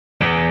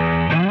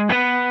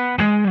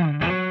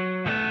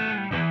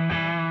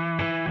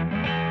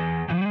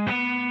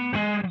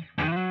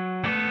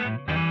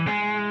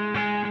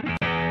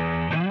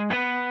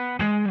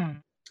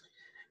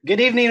Good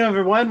evening,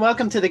 everyone.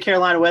 Welcome to the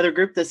Carolina Weather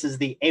Group. This is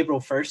the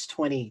April 1st,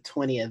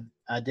 2020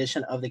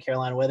 edition of the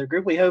Carolina Weather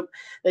Group. We hope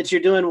that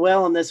you're doing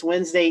well on this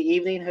Wednesday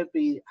evening,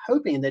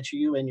 hoping that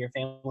you and your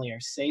family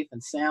are safe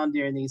and sound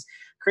during these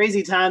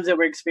crazy times that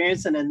we're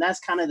experiencing. And that's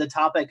kind of the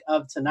topic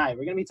of tonight.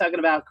 We're going to be talking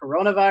about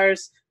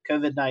coronavirus,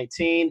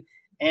 COVID-19,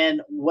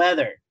 and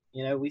weather.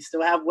 You know, we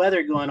still have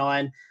weather going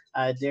on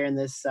during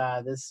this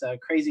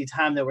crazy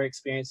time that we're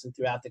experiencing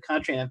throughout the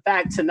country. And in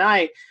fact,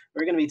 tonight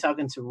we're going to be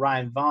talking to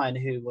Ryan Vaughn,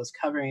 who was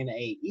covering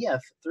a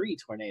EF3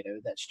 tornado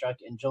that struck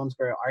in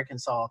Jonesboro,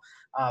 Arkansas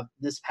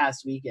this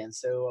past weekend.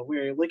 So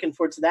we're looking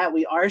forward to that.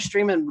 We are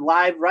streaming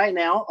live right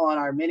now on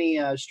our many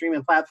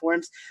streaming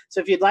platforms. So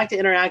if you'd like to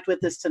interact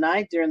with us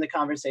tonight during the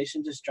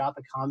conversation, just drop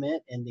a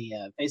comment in the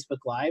Facebook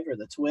Live or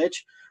the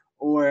Twitch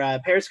or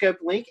Periscope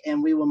link,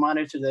 and we will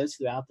monitor those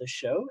throughout the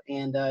show.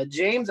 And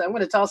James, I'm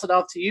going to toss it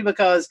off to you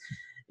because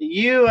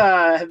you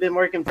have been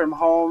working from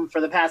home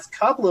for the past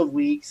couple of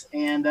weeks,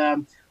 and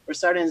we're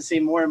starting to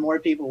see more and more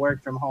people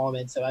work from home.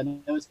 And so I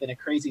know it's been a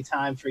crazy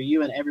time for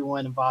you and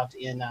everyone involved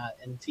in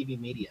TV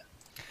media.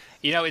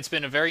 You know, it's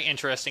been a very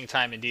interesting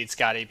time indeed,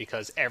 Scotty,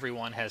 because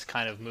everyone has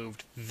kind of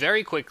moved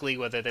very quickly,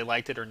 whether they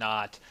liked it or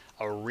not,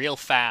 real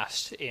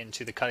fast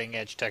into the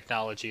cutting-edge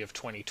technology of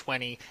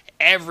 2020.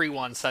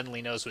 Everyone suddenly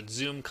knows what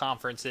Zoom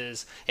conference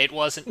is. It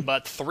wasn't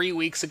but 3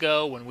 weeks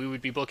ago when we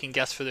would be booking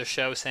guests for the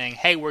show saying,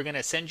 hey, we're going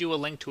to send you a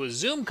link to a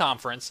Zoom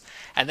conference,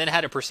 and then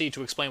had to proceed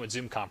to explain what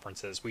Zoom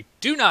conference is. We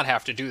do not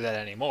have to do that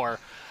anymore.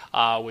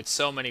 With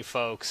so many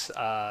folks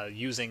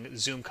using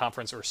Zoom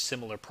conference or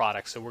similar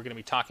products. So we're going to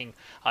be talking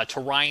to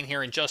Ryan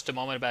here in just a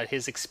moment about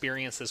his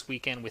experience this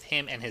weekend with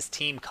him and his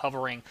team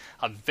covering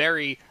a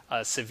very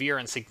severe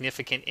and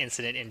significant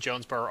incident in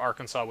Jonesboro,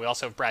 Arkansas. We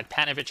also have Brad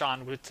Panovich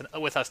on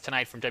with us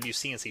tonight from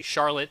WCNC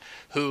Charlotte,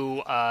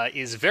 who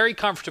is very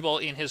comfortable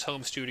in his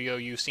home studio.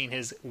 You've seen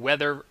his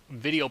weather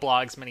video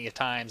blogs many a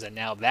times, and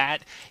now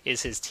that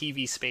is his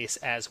TV space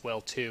as well,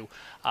 too.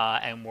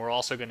 And we're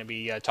also going to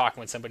be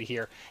talking with somebody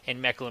here in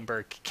Mecklenburg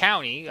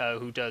County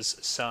who does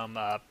some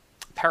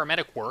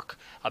paramedic work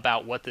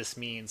about what this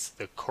means,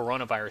 the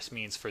coronavirus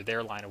means for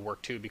their line of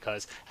work too,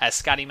 because as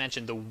Scotty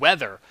mentioned, the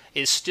weather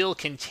is still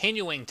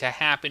continuing to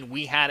happen.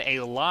 We had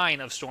a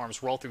line of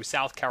storms roll through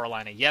South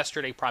Carolina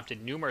yesterday,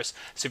 prompted numerous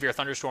severe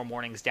thunderstorm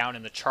warnings down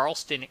in the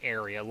Charleston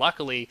area.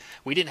 Luckily,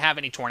 we didn't have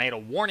any tornado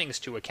warnings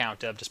to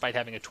account of, despite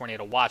having a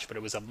tornado watch, but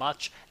it was a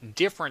much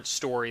different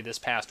story this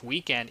past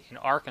weekend in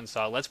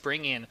Arkansas. Let's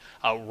bring in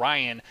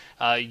Ryan.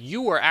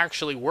 You were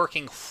actually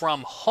working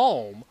from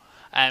home,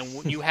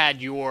 and you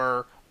had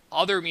your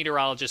other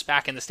meteorologist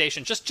back in the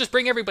station. Just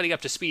bring everybody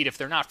up to speed if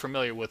they're not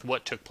familiar with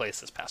what took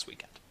place this past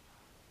weekend.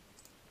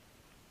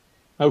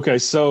 Okay,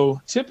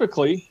 so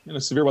typically in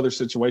a severe weather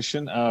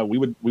situation, we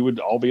would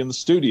all be in the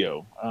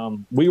studio.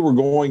 We were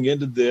going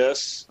into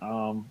this,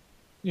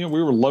 we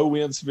were low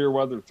wind severe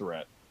weather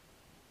threat.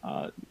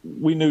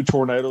 We knew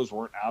tornadoes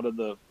weren't out of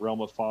the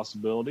realm of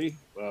possibility,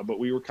 but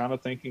we were kind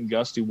of thinking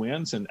gusty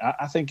winds, and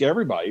I think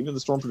everybody, even the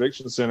Storm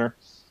Prediction Center,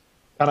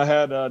 kind of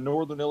had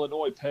northern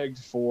Illinois pegged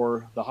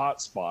for the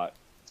hot spot.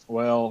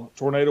 Well,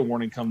 tornado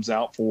warning comes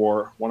out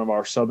for one of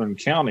our southern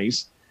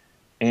counties,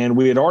 and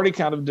we had already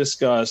kind of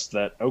discussed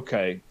that,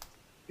 okay,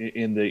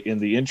 in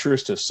the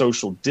interest of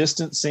social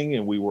distancing,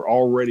 and we were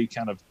already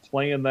kind of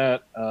playing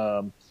that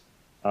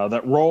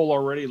that role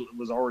already,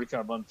 was already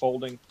kind of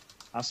unfolding.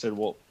 I said,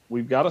 well,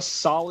 we've got a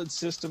solid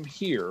system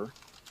here.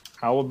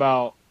 How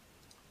about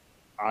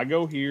I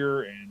go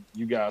here and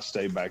you guys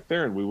stay back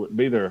there, and we wouldn't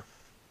be there.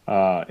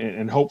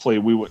 And hopefully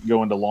we wouldn't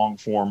go into long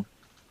form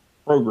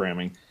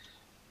programming.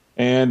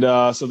 And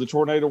so the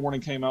tornado warning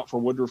came out for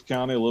Woodruff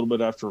County a little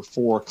bit after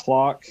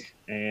 4:00.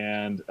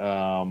 And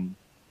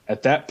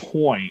at that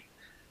point,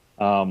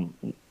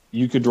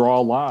 you could draw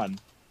a line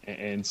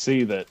and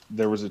see that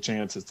there was a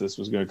chance that this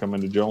was going to come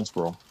into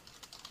Jonesboro.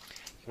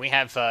 We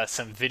have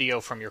some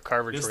video from your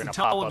coverage. We're going to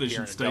pop up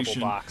here in a double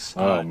box.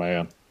 Oh,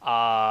 man.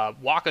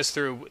 Walk us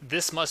through.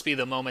 This must be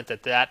the moment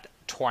that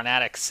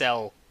tornadic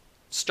cell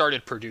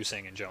started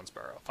producing in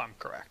Jonesboro, if I'm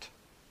correct.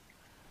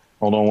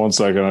 Hold on one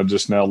second. I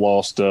just now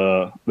lost.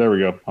 There we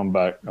go. I'm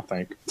back, I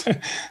think.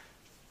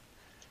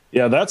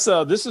 Yeah, that's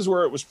this is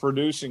where it was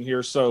producing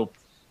here. So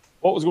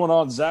what was going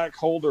on? Zach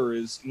Holder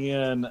is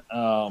in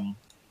front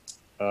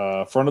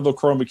of the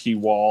chroma key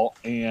wall,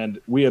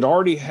 and we had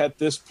already at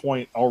this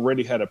point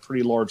had a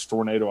pretty large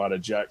tornado out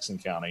of Jackson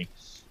County.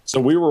 So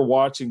we were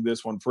watching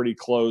this one pretty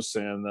close,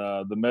 and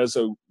the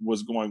meso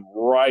was going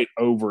right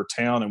over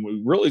town, and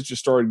we really just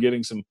started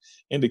getting some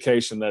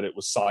indication that it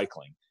was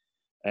cycling.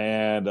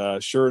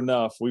 And sure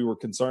enough, we were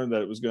concerned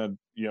that it was going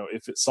to,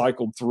 if it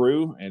cycled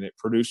through and it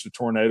produced a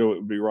tornado, it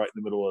would be right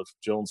in the middle of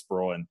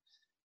Jonesboro. And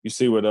you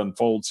see what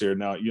unfolds here.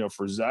 Now,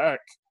 for Zach,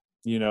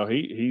 he's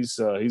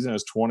in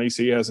his 20s.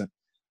 He hasn't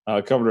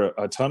covered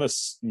a ton of,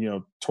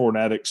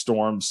 tornadic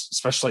storms,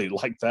 especially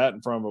like that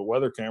in front of a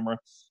weather camera.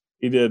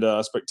 He did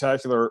a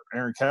spectacular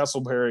Aaron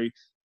Castleberry.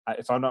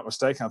 If I'm not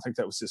mistaken, I think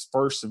that was his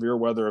first severe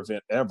weather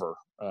event ever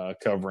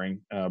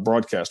covering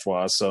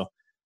broadcast-wise. So,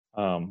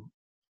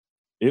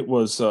 it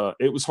was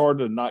hard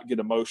to not get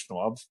emotional.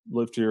 I've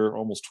lived here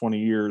almost 20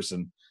 years,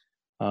 and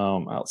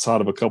outside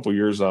of a couple of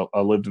years, I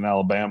lived in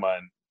Alabama,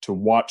 and to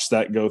watch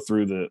that go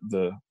through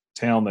the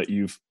town that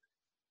you've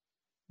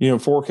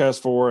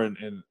forecast for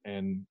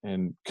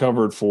and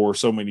covered for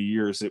so many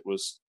years, it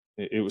was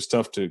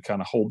tough to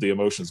kind of hold the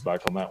emotions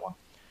back on that one.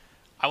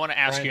 I want to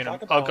ask Ryan,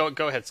 you.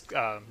 Go ahead,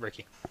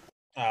 Ricky.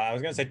 I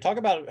was going to say, talk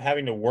about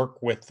having to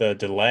work with the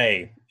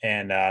delay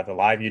and the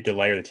live view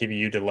delay or the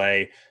TVU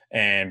delay,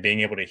 and being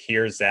able to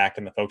hear Zach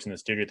and the folks in the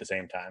studio at the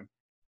same time.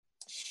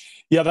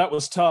 Yeah, that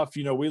was tough.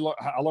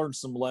 I learned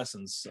some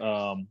lessons.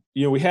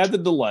 We had the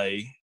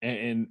delay,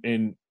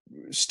 and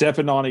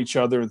stepping on each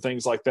other and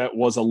things like that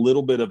was a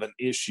little bit of an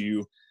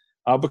issue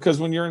because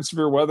when you're in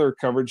severe weather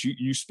coverage,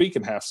 you speak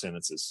in half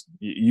sentences.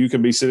 You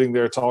can be sitting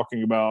there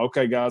talking about,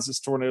 okay, guys, this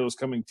tornado is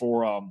coming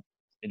for, and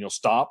you'll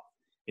stop,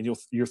 and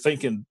you're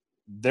thinking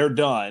they're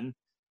done,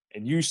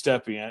 and you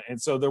step in.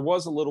 And so there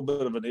was a little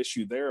bit of an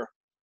issue there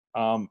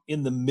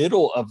in the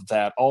middle of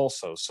that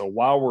also. So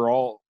while we're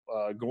all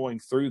going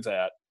through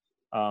that,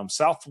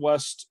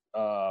 Southwest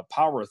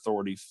Power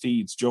Authority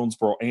feeds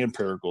Jonesboro and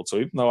Paragould. So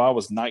even though I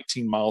was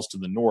 19 miles to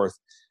the north,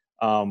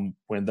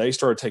 when they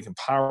started taking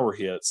power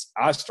hits,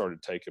 I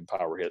started taking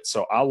power hits.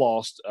 So I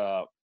lost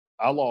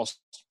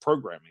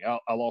programming.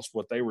 I lost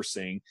what they were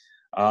seeing.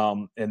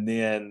 And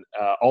then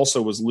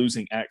also was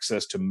losing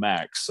access to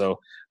Max. So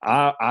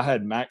I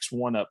had Max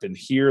 1 up in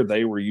here.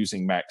 They were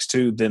using Max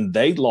 2. Then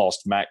they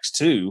lost Max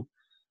 2.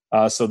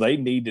 So they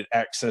needed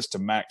access to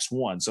Max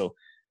 1. So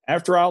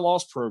after I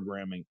lost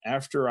programming,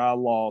 after I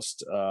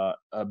lost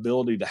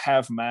ability to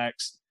have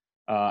Max,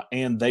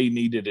 and they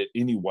needed it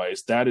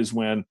anyways, that is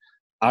when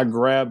I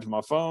grabbed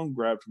my phone,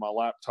 grabbed my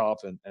laptop,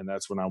 and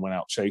that's when I went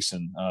out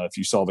chasing, if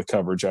you saw the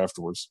coverage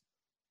afterwards.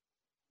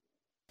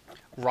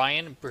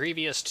 Ryan,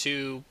 previous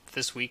to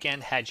this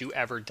weekend, had you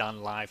ever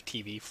done live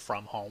TV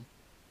from home?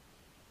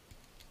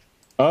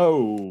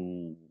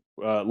 Oh,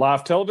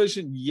 live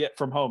television yet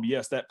from home?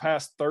 Yes, that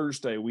past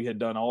Thursday we had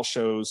done all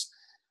shows.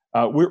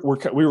 We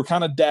were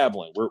kind of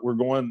dabbling. We're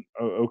going,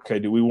 okay,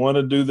 do we want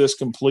to do this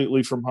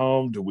completely from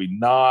home? Do we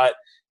not?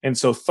 And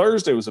so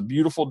Thursday was a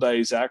beautiful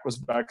day. Zach was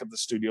back at the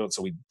studio, and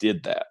so we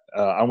did that.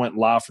 I went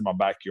live from my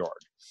backyard.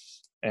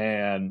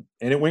 And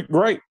it went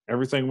great.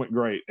 Everything went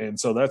great. And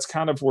so that's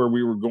kind of where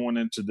we were going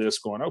into this,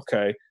 going,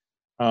 okay,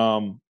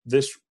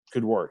 this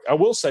could work. I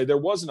will say there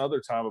was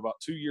another time about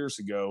 2 years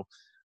ago,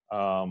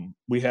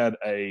 we had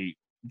a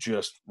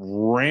just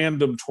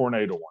random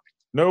tornado warning.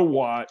 No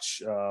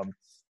watch. I'm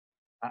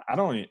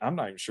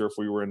not even sure if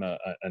we were in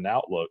an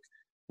outlook.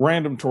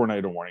 Random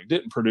tornado warning.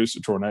 Didn't produce a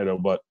tornado,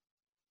 but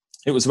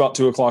it was about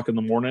 2:00 in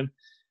the morning,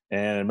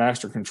 and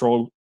master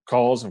control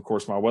calls. And of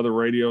course, my weather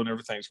radio and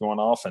everything's going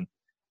off. And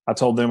I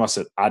told them, I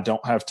said, I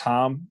don't have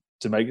time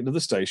to make it to the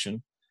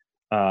station.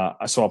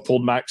 So I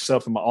pulled Max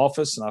up in my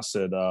office, and I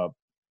said,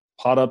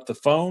 pot up the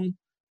phone.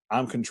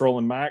 I'm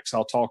controlling Max.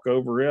 I'll talk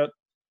over it.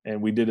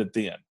 And we did it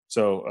then.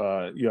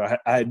 So,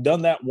 I had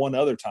done that one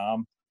other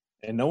time,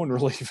 and no one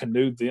really even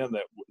knew then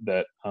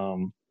that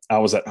I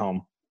was at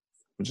home.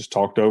 We just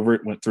talked over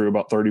it, went through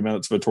about 30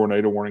 minutes of a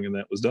tornado warning, and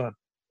that was done.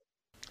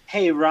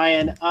 Hey,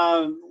 Ryan,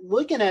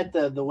 looking at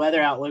the weather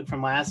outlook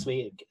from last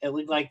week, it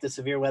looked like the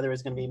severe weather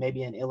was going to be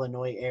maybe in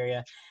Illinois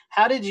area.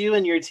 How did you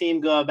and your team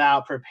go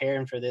about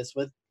preparing for this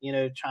with,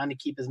 trying to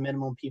keep as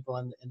minimum people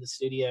in the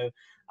studio?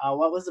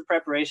 What was the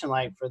preparation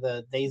like for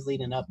the days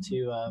leading up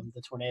to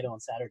the tornado on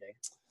Saturday?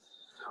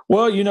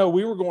 Well,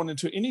 we were going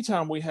into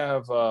anytime we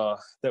have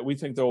that we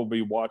think there will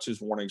be watches,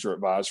 warnings, or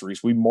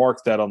advisories, we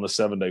mark that on the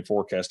 7-day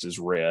forecast as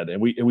red.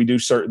 And we do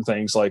certain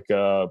things like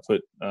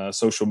put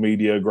social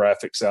media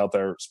graphics out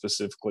there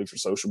specifically for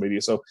social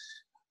media. So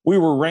we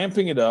were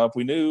ramping it up.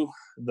 We knew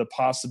the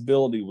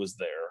possibility was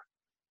there.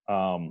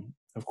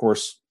 Of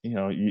course,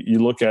 you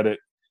look at it.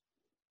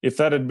 If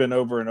that had been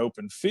over an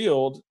open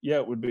field, yeah,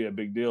 it would be a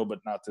big deal, but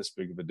not this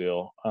big of a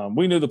deal.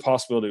 We knew the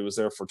possibility was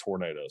there for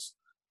tornadoes.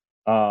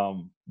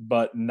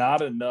 But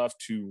not enough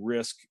to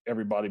risk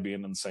everybody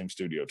being in the same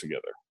studio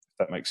together, if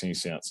that makes any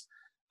sense.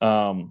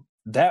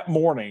 That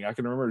morning, I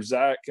can remember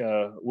Zach,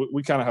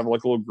 we kind of have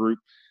like a little group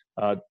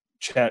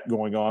chat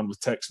going on with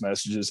text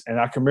messages. And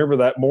I can remember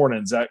that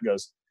morning, Zach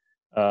goes,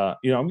 I'm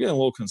getting a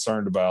little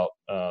concerned about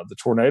the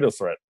tornado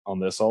threat on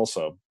this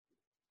also.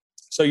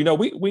 So,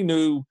 we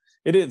knew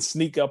it didn't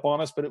sneak up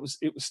on us, but it was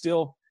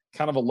still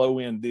kind of a low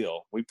end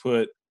deal. We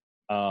put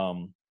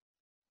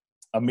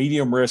a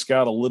medium risk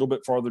out a little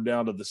bit farther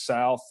down to the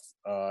south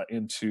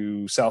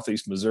into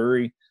southeast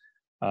Missouri.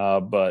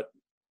 But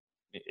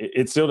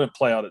it still didn't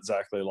play out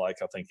exactly like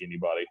I think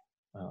anybody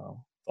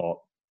thought.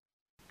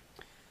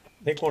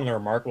 I think one of the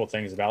remarkable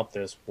things about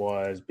this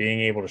was being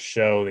able to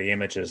show the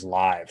images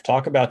live.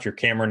 Talk about your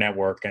camera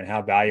network and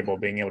how valuable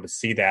being able to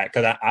see that.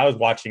 Because I was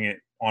watching it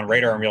on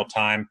radar in real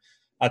time.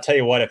 I'll tell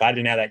you what, if I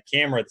didn't have that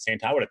camera at the same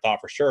time, I would have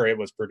thought for sure it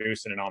was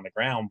producing it on the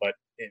ground, but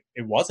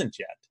it wasn't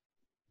yet.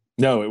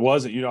 No, it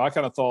wasn't. I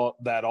kind of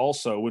thought that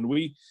also when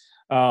we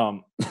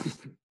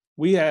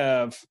we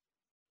have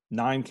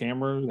 8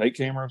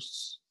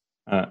 cameras.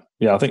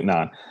 Yeah, I think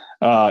 9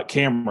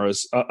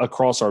 cameras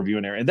across our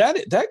viewing area. And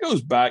that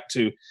goes back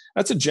to,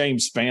 that's a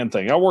James Spann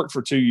thing. I worked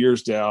for 2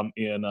 years down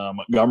in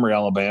Montgomery,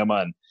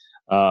 Alabama,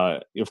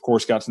 and of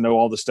course got to know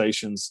all the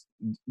stations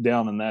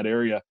down in that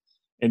area.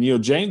 And,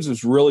 James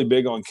was really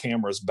big on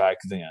cameras back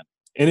then.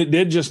 And it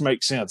did just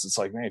make sense. It's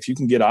like, man, if you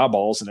can get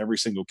eyeballs in every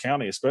single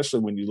county,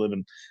 especially when you live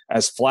in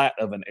as flat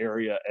of an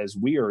area as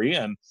we are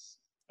in,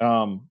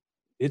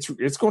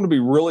 it's going to be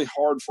really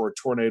hard for a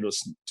tornado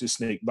to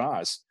sneak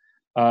by us.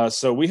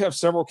 So we have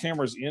several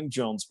cameras in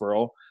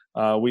Jonesboro.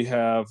 We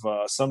have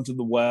some to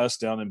the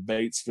west down in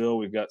Batesville.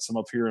 We've got some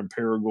up here in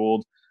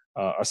Paragould.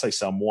 I say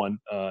some, one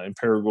in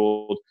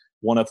Paragould,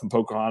 one up in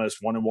Pocahontas,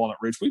 one in Walnut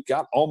Ridge. We've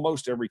got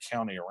almost every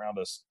county around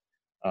us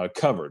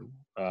covered.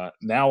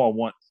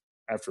 Now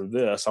after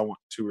this, I want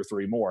 2 or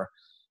 3 more.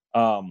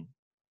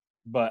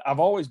 But I've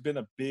always been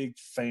a big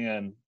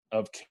fan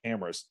of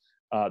cameras.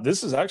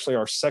 This is actually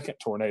our second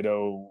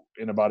tornado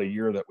in about a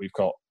year that we've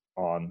caught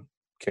on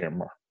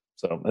camera.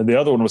 So, and the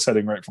other one was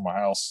heading right from my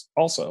house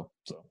also.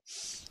 So,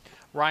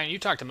 Ryan, you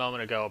talked a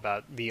moment ago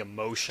about the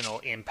emotional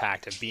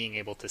impact of being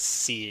able to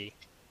see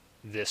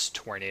this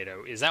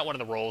tornado. Is that one of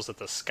the roles that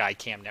the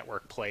Skycam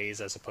network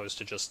plays as opposed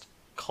to just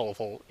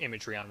colorful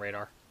imagery on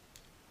radar?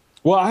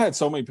 Well, I had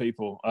so many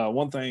people.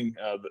 One thing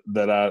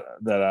that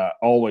I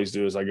always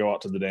do is I go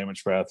out to the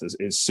damage path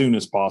as soon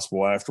as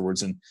possible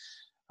afterwards. And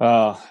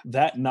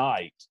that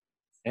night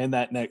and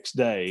that next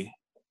day,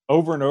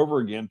 over and over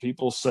again,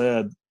 people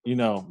said,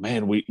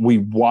 man, we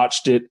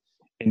watched it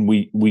and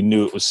we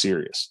knew it was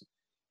serious.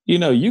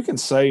 You can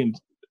say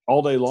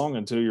all day long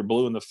until you're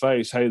blue in the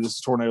face, hey,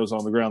 this tornado's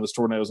on the ground, this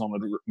tornado's on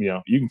the,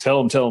 you can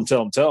tell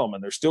them,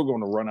 and they're still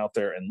going to run out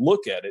there and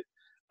look at it.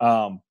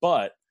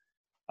 But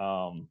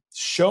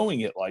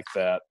showing it like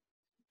that,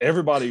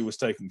 everybody was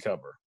taking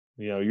cover.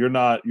 You're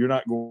not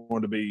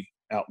going to be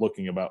out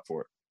looking about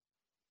for it.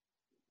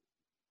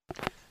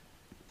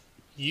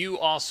 You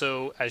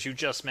also, as you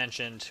just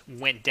mentioned,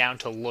 went down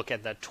to look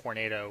at that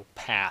tornado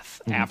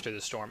path after the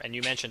storm. And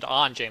you mentioned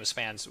on James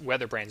Spann's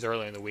Weather Brains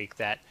earlier in the week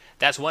that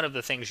that's one of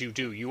the things you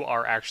do. You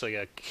are actually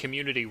a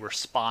community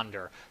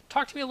responder.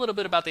 Talk to me a little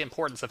bit about the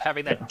importance of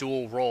having that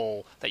dual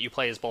role that you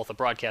play as both a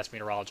broadcast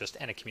meteorologist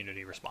and a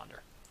community responder.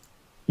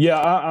 Yeah,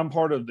 I'm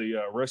part of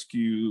the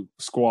rescue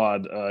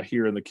squad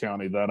here in the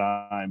county that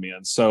I'm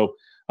in. So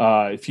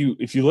if you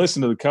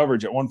listen to the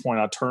coverage, at one point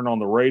I turn on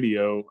the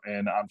radio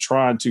and I'm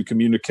trying to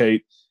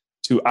communicate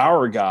to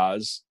our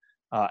guys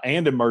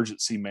and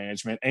emergency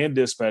management and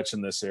dispatch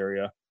in this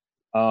area.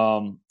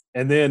 And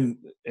then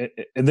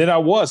I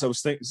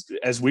was thinking,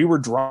 as we were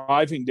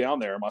driving down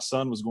there, my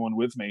son was going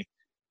with me,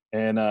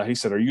 and he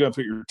said, "Are you going to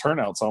put your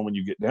turnouts on when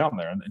you get down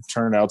there?" And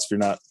turnouts, if you're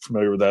not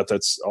familiar with that,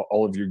 that's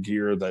all of your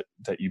gear that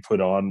you put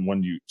on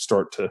when you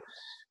start to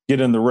get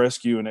in the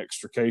rescue and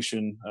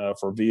extrication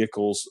for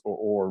vehicles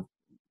or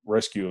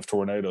rescue of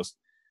tornadoes.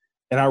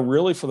 And I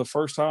really, for the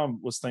first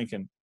time, was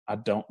thinking, I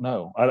don't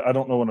know. I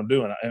don't know what I'm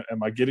doing.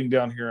 Am I getting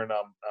down here and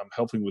I'm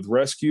helping with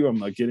rescue?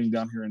 Am I getting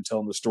down here and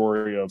telling the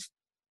story of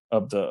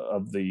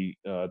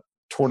the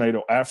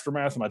tornado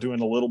aftermath? Am I doing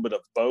a little bit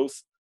of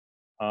both?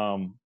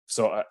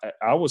 So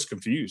I was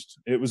confused.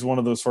 It was one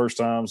of those first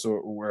times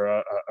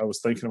where I was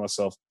thinking to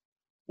myself,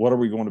 what are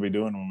we going to be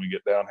doing when we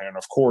get down here? And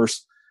of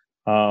course,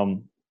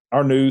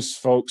 our news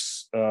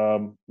folks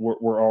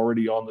were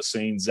already on the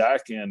scene.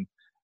 Zach and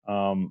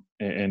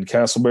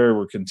Castleberry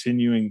were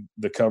continuing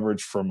the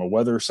coverage from a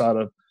weather side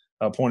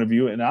of point of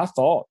view. And I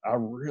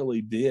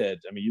really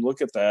did. I mean, you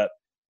look at that,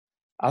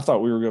 I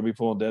thought we were going to be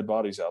pulling dead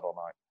bodies out all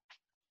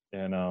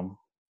night.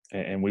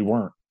 And we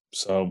weren't.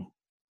 So.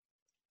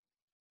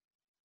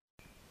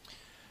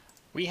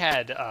 We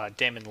had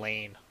Damon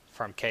Lane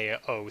from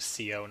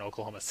KOCO in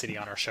Oklahoma City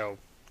on our show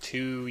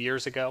 2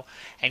 years ago,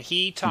 and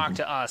he talked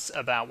to us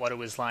about what it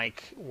was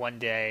like one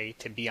day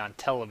to be on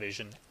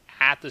television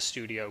at the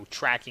studio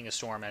tracking a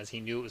storm as he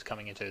knew it was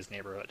coming into his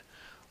neighborhood.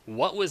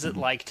 What was it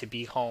like to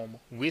be home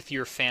with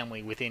your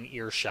family within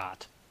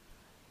earshot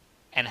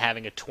and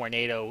having a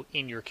tornado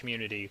in your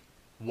community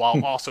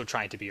while also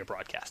trying to be a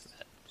broadcast of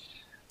it?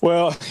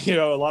 Well,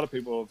 a lot of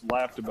people have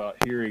laughed about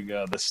hearing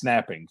the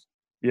snapping.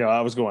 I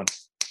was going,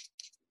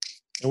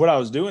 and what I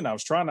was doing, I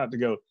was trying not to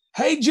go,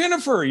 "Hey,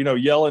 Jennifer,"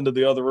 yell into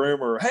the other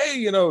room, or,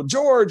 "Hey,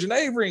 George and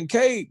Avery and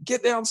Kate,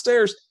 get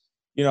downstairs."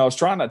 I was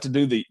trying not to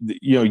do the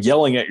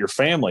yelling at your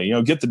family,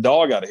 get the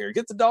dog out of here,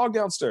 get the dog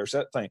downstairs,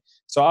 that thing.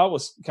 So I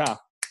was kind of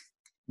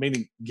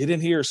meaning, get in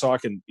here so I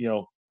can,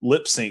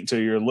 lip sync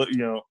to your,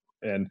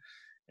 and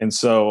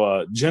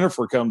so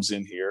Jennifer comes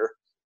in here,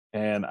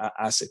 and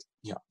I said,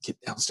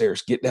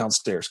 get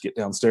downstairs.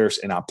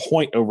 And I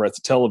point over at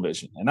the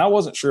television, and I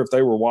wasn't sure if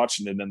they were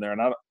watching it in there.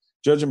 And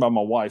judging by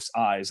my wife's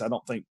eyes, I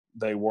don't think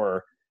they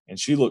were. And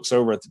she looks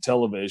over at the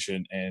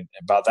television, and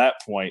by that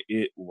point,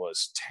 it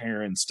was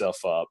tearing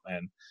stuff up,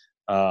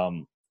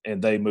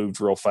 and they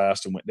moved real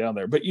fast and went down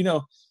there. But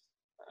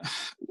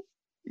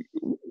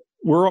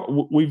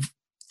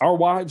our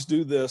wives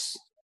do this,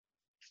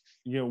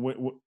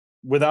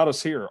 without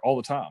us here all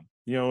the time.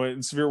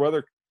 In severe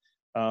weather,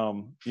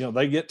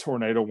 they get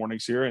tornado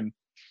warnings here, and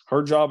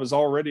her job is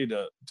already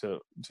to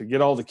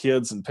get all the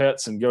kids and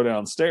pets and go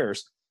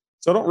downstairs.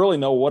 So I don't really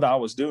know what I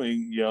was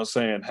doing,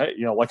 saying, hey,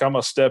 like I'm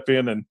gonna step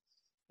in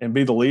and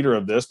be the leader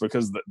of this,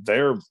 because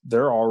they've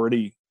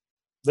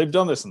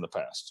done this in the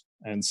past.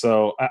 And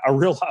so I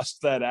realized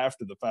that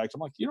after the fact. I'm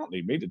like, you don't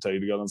need me to tell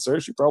you to go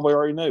downstairs. You probably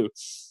already knew.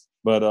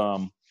 But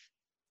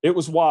it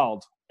was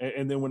wild.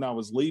 And then when I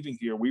was leaving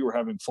here, we were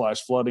having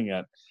flash flooding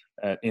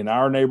in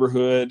our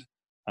neighborhood.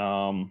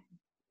 And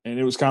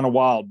it was kind of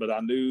wild, but I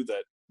knew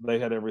that they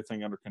had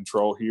everything under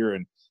control here.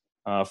 And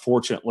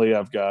fortunately,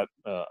 I've got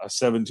a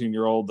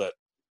 17-year-old that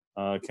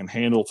can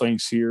handle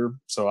things here.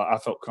 So I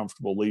felt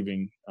comfortable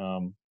leaving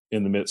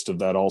in the midst of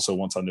that also,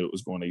 once I knew it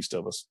was going east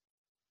of us.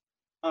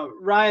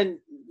 Ryan,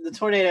 the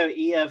tornado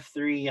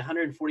EF3,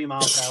 140 mile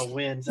per hour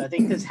winds. I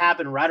think this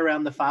happened right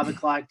around the 5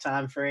 o'clock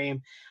time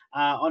frame.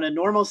 On a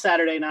normal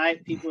Saturday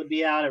night, people would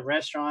be out at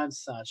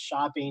restaurants,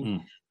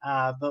 shopping.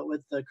 But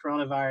with the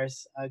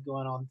coronavirus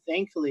going on,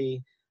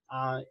 thankfully,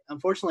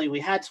 unfortunately,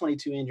 we had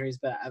 22 injuries,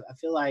 but I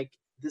feel like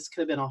this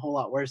could have been a whole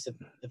lot worse if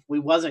we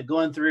wasn't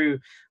going through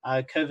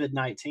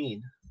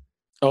COVID-19.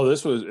 Oh,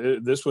 this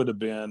would have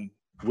been,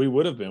 we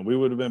would have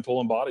been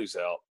pulling bodies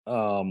out.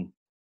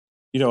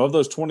 Of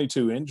those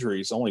 22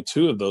 injuries, only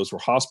 2 of those were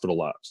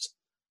hospitalized.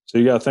 So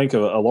you got to think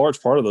of a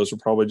large part of those were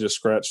probably just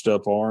scratched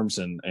up arms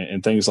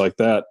and things like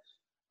that.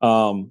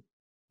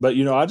 But,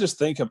 I just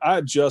think I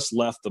had just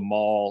left the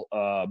mall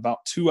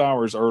about 2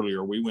 hours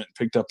earlier. We went and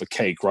picked up a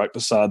cake right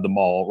beside the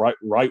mall,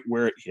 right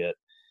where it hit.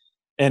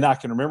 And I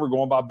can remember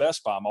going by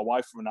Best Buy. My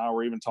wife and I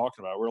were even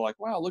talking about it. We were like,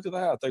 wow, look at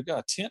that. They've got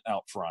a tent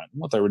out front. And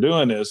what they were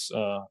doing is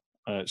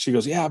she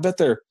goes, yeah, I bet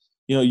they're,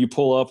 you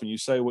pull up and you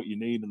say what you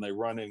need and they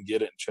run in and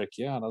get it and check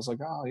you out. And I was like,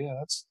 oh,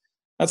 yeah,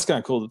 that's kind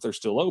of cool that they're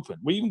still open.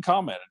 We even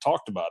commented,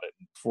 talked about it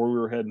before we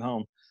were heading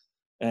home.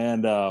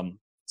 And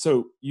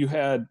so you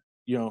had,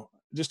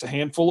 just a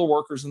handful of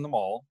workers in the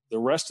mall. The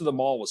rest of the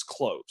mall was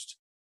closed.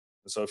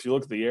 So if you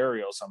look at the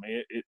aerials, I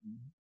mean, it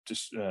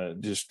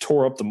just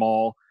tore up the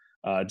mall.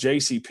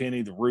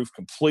 JCPenney, the roof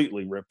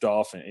completely ripped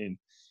off, and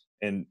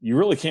you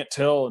really can't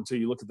tell until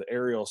you look at the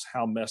aerials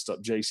how messed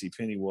up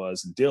JCPenney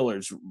was. And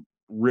Dillard's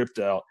ripped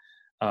out.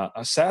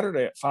 A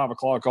Saturday at 5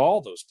 o'clock,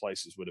 all those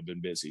places would have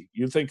been busy.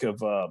 You think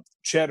of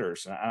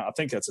Cheddar's. I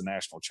think that's a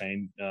national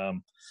chain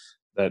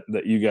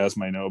that you guys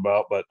may know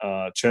about. But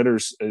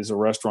Cheddar's is a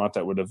restaurant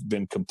that would have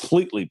been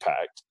completely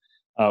packed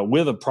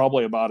with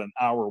probably about an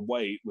hour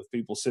wait with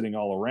people sitting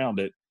all around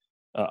it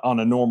on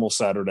a normal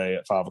Saturday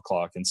at 5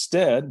 o'clock.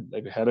 Instead,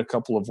 they had a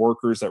couple of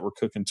workers that were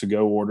cooking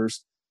to-go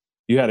orders.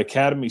 You had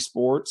Academy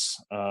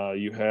Sports.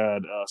 You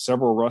had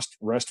several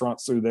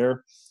restaurants through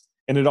there.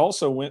 And it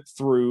also went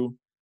through,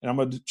 and I'm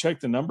going to check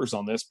the numbers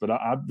on this, but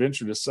I'd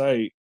venture to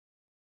say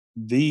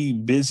the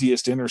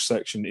busiest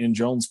intersection in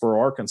Jonesboro,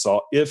 Arkansas,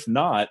 if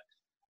not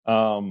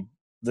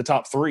the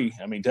top 3.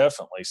 I mean,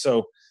 definitely.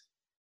 So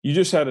you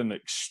just had an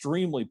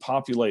extremely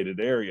populated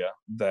area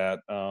that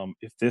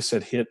if this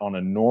had hit on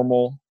a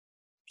normal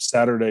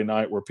Saturday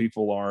night where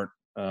people aren't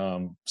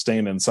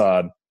staying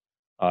inside,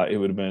 it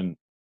would have been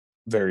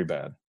very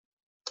bad.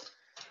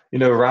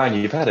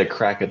 Ryan, you've had a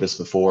crack at this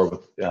before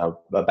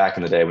with back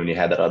in the day when you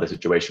had that other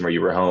situation where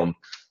you were home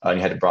and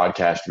you had to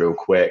broadcast real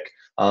quick.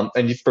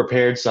 And you've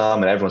prepared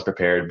some, and everyone's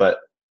prepared, but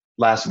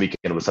last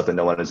weekend was something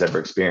no one has ever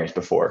experienced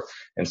before,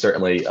 and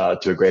certainly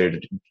to a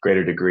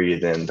greater degree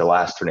than the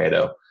last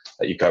tornado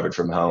that you covered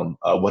from home.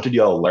 What did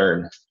you all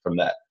learn from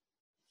that?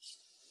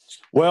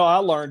 Well, I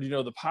learned,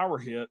 the power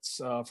hits.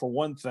 For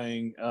one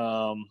thing,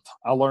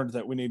 I learned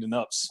that we need an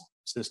UPS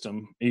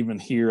system even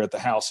here at the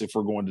house if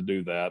we're going to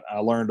do that. I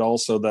learned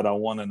also that I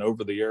want an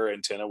over-the-air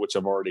antenna, which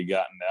I've already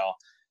gotten now.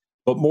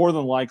 But more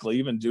than likely,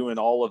 even doing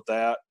all of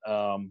that,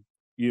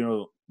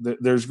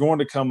 there's going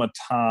to come a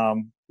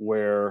time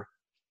where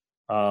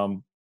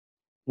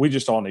we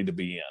just all need to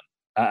be in.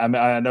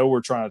 I know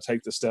we're trying to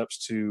take the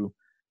steps to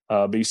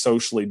be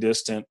socially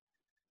distant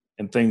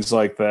and things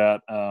like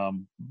that,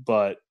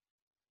 but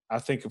I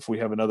think if we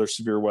have another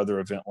severe weather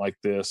event like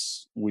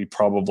this, we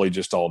probably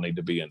just all need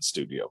to be in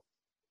studio.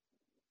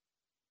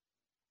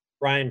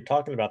 Ryan,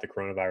 talking about the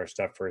coronavirus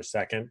stuff for a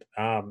second,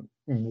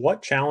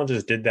 what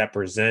challenges did that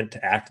present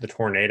after the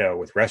tornado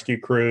with rescue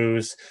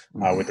crews,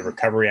 with the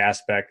recovery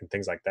aspect and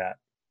things like that?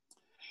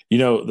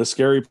 The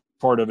scary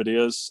part of it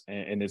is,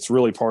 and it's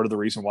really part of the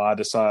reason why I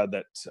decided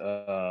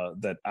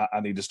that I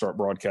need to start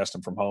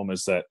broadcasting from home,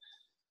 is that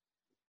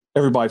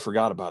everybody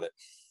forgot about it.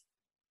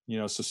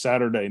 So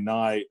Saturday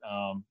night,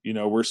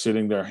 we're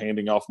sitting there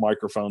handing off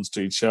microphones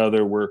to each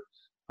other. We're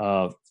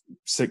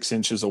 6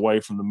 inches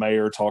away from the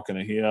mayor talking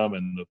to him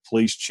and the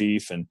police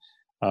chief, and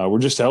we're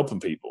just helping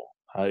people.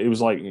 It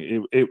was like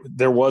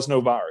there was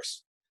no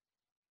virus.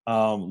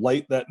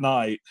 Late that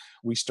night,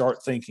 we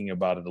start thinking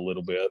about it a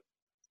little bit,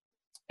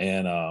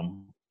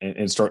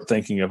 and start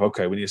thinking of,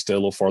 okay, we need to stay a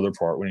little farther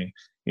apart. We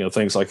need,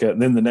 things like that.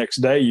 And then the next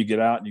day, you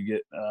get out and you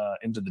get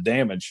into the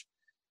damage.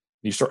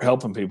 You start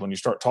helping people and you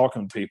start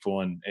talking to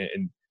people, and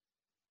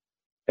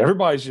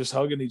everybody's just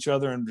hugging each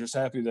other and just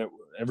happy that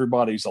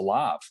everybody's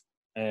alive.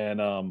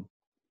 And, I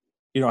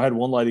had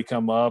one lady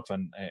come up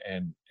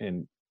and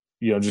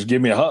just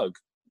give me a hug.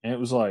 And it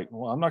was like,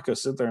 well, I'm not going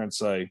to sit there and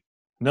say,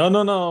 no,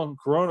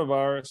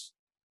 coronavirus.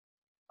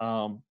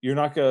 You're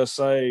not going to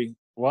say,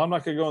 well, I'm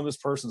not going to go in this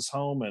person's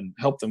home and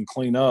help them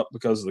clean up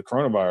because of the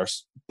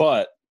coronavirus.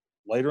 But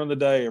later in the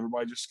day,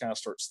 everybody just kind of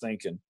starts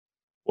thinking,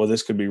 well,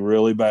 this could be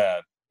really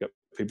bad. We've got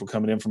people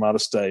coming in from out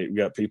of state. We've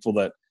got people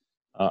that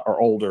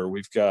are older.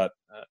 We've got,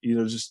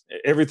 just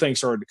everything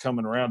started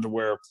coming around to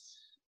where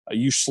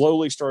you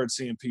slowly started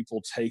seeing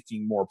people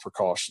taking more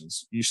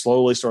precautions. You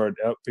slowly started,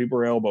 people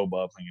are elbow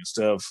bumping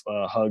instead of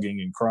hugging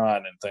and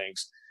crying and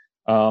things.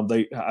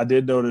 I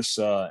did notice,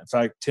 in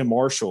fact, Tim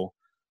Marshall,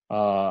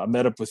 I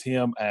met up with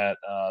him at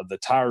the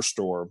tire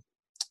store,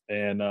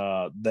 and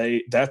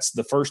that's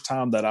the first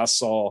time that I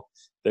saw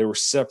they were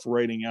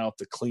separating out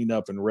the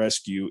cleanup and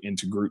rescue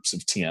into groups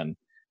of 10. And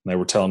they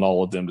were telling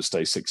all of them to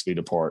stay 6 feet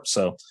apart.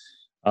 So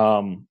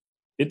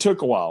it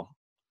took a while.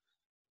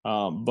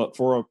 But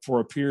for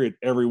a period,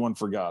 everyone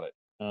forgot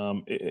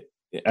it.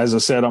 As I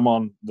said, I'm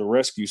on the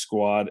rescue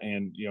squad,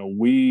 and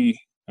we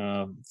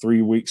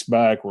 3 weeks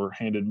back were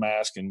handed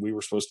masks, and we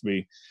were supposed to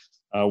be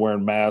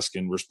wearing masks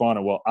and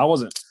responding. Well, I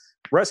wasn't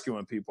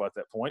rescuing people at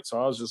that point,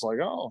 so I was just like,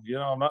 oh,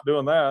 I'm not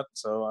doing that.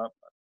 So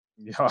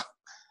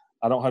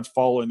I don't have to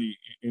follow any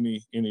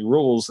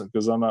rules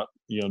because I'm not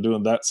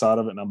doing that side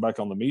of it, and I'm back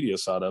on the media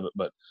side of it.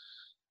 But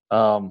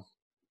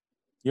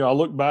I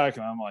look back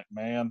and I'm like,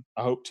 man,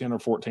 I hope 10 or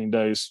 14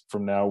 days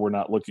from now we're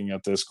not looking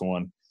at this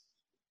going,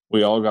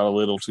 we all got a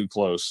little too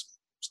close.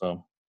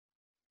 So,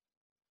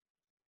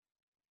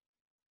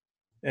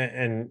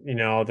 and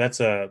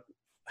that's it'll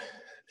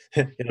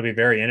be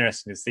very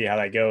interesting to see how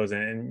that goes.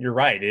 And you're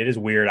right, it is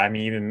weird. I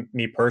mean, even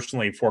me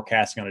personally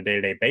forecasting on a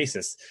day-to-day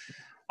basis,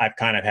 I've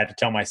kind of had to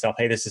tell myself,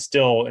 hey, this is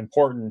still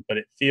important, but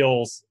it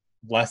feels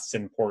less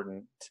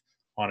important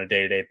on a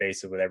day-to-day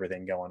basis with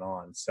everything going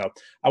on. So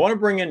I want to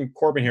bring in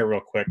Corbin here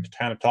real quick to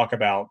kind of talk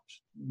about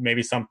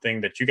maybe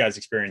something that you guys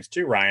experienced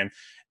too, Ryan.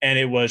 And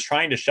it was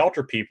trying to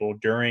shelter people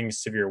during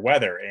severe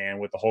weather and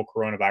with the whole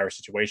coronavirus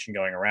situation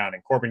going around.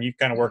 And Corbin, you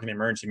kind of work in the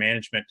emergency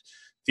management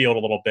field a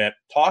little bit.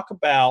 Talk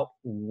about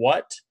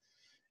what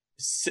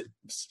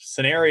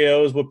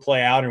scenarios would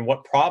play out and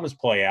what problems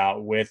play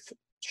out with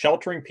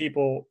sheltering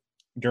people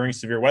during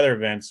severe weather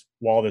events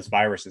while this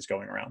virus is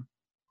going around.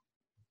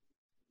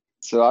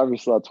 So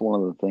obviously that's one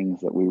of the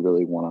things that we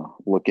really want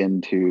to look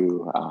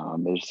into.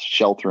 Is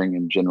sheltering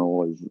in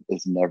general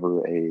is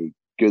never a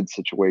good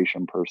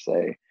situation per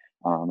se,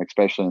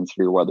 especially in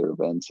severe weather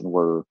events. And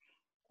we're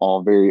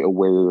all very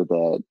aware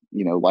that,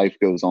 life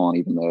goes on,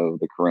 even though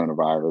the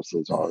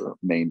coronavirus is our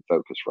main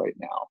focus right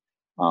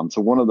now. So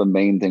one of the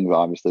main things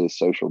obviously is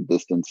social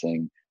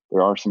distancing.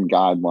 There are some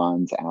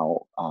guidelines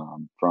out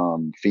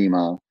from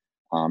FEMA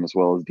as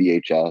well as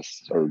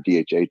DHS or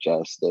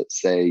DHHS that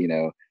say,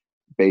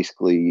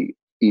 basically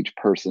each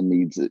person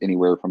needs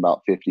anywhere from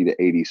about 50 to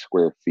 80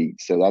 square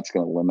feet. So that's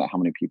going to limit how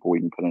many people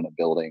we can put in a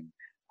building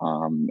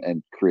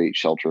and create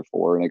shelter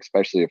for. And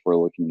especially if we're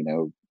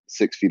looking,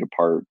 6 feet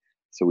apart,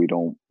 so we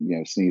don't,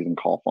 sneeze and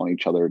cough on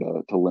each other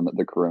to limit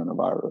the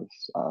coronavirus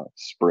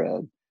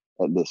spread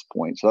at this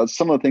point. So that's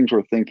some of the things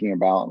we're thinking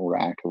about and we're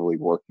actively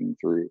working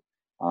through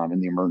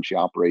in the Emergency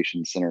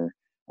Operations Center.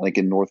 I think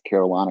in North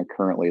Carolina,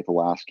 currently at the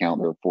last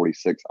count, there are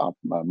 46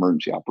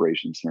 emergency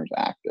operations centers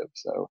active.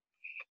 So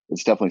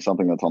it's definitely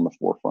something that's on the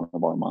forefront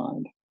of our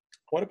mind.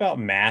 What about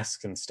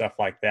masks and stuff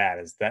like that?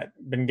 Has that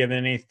been given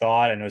any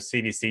thought? I know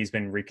CDC's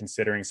been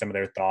reconsidering some of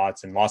their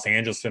thoughts, and Los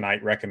Angeles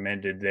tonight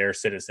recommended their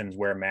citizens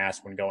wear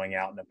masks when going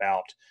out and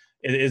about.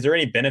 Is there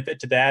any benefit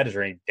to that? Is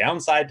there any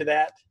downside to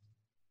that?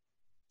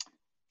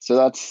 So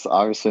that's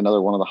obviously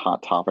another one of the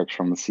hot topics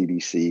from the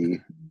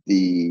CDC.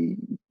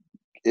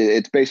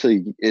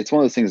 It's one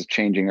of those things that's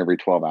changing every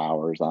 12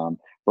 hours.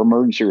 For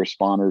emergency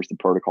responders, the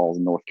protocols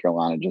in North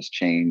Carolina just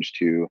changed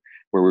to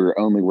where we were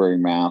only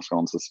wearing masks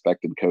on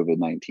suspected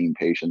COVID-19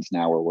 patients.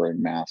 Now we're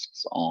wearing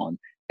masks on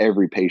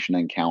every patient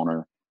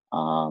encounter.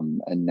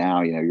 And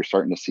now, you're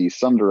starting to see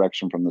some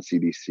direction from the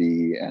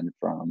CDC and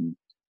from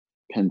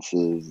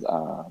Pence's,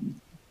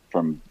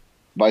 from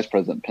Vice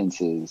President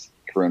Pence's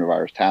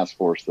coronavirus task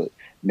force that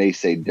may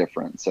say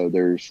different. So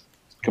there's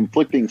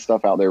conflicting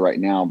stuff out there right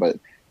now, but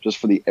just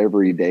for the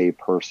everyday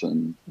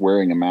person,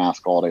 wearing a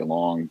mask all day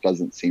long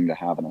doesn't seem to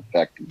have an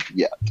effect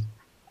yet.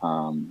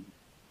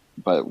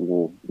 But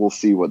we'll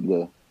see what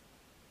the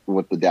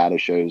data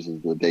shows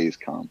as the days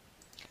come.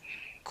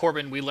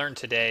 Corbin, we learned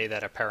today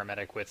that a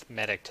paramedic with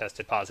Medic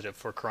tested positive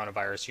for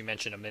coronavirus. You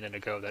mentioned a minute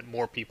ago that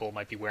more people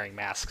might be wearing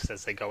masks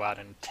as they go out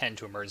and tend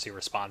to emergency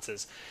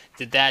responses.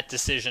 Did that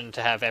decision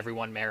to have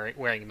everyone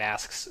wearing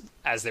masks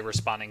as they're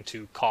responding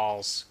to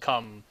calls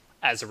come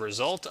as a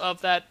result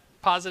of that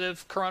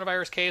positive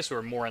coronavirus case,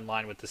 or more in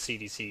line with the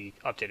CDC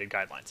updated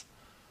guidelines?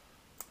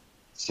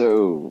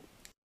 So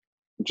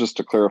just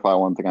to clarify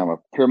one thing, I'm a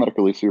paramedic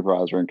relief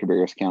supervisor in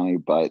Cabarrus County,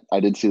 but I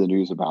did see the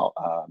news about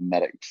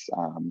Medic's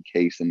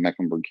case in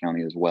Mecklenburg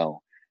County as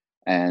well.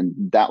 And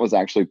that was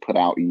actually put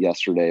out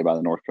yesterday by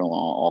the North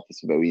Carolina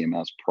Office of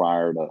OEMS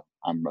prior to,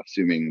 I'm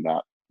assuming,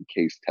 that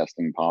case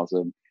testing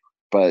positive.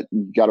 But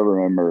you got to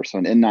remember, so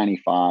an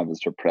N95 is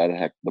to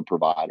protect the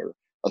provider.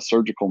 A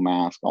surgical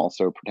mask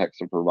also protects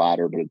the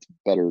provider, but it's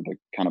better to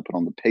kind of put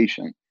on the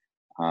patient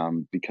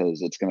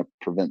because it's going to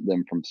prevent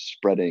them from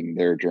spreading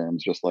their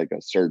germs, just like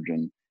a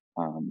surgeon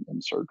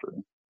in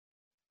surgery.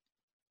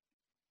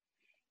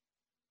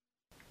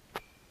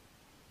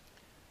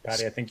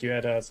 Patty, I think you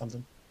had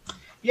something.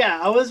 Yeah,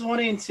 I was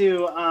wanting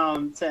to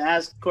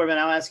ask Corbin.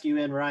 I'll ask you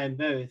and Ryan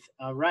both.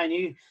 Ryan,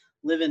 you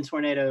live in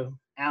Tornado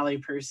Alley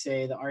per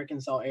se, the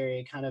Arkansas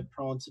area, kind of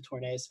prone to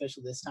tornadoes,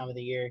 especially this time of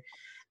the year.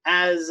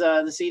 As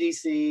the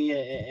CDC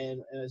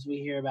and as we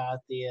hear about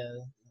the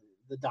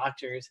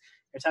doctors,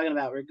 they're talking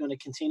about we're going to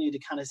continue to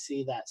kind of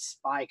see that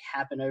spike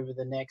happen over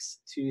the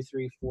next 2,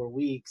 3, 4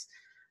 weeks.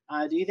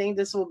 Do you think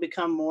this will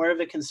become more of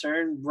a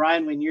concern,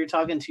 Ryan, when you're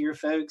talking to your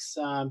folks?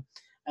 I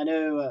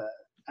know.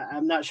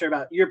 I'm not sure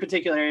about your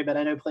particular area, but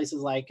I know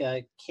places like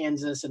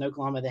Kansas and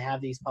Oklahoma, they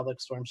have these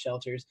public storm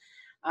shelters.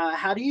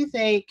 How do you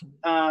think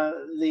I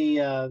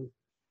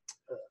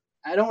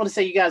don't want to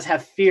say you guys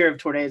have fear of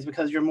tornadoes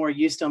because you're more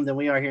used to them than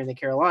we are here in the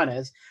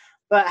Carolinas,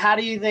 but how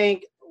do you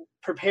think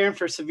preparing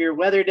for severe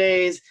weather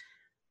days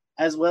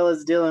as well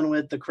as dealing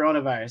with the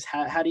coronavirus,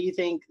 how do you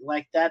think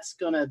like the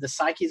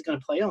psyche is going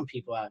to play on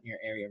people out in your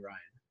area, Ryan?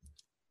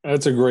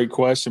 That's a great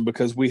question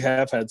because we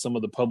have had some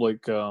of the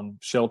public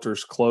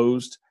shelters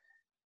closed.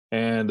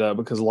 And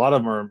because a lot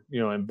of them are,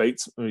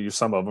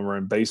 some of them are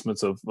in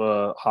basements of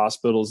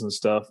hospitals and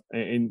stuff.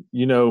 And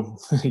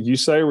you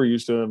say we're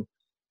used to them.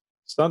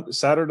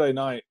 Saturday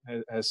night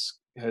has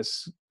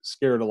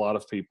scared a lot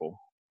of people.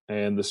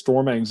 And the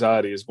storm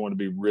anxiety is going to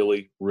be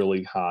really,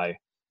 really high.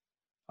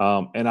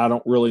 And I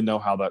don't really know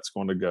how that's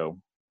going to go.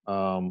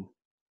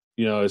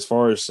 As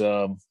far as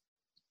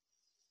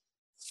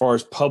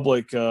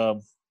public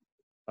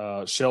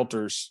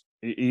shelters,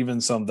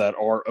 even some that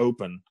are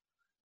open,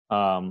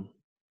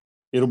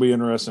 it'll be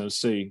interesting to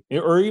see.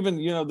 Or even,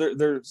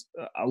 there's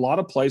a lot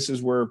of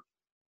places where,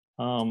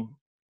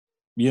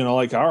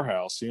 like our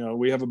house,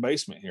 we have a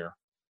basement here.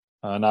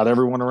 Not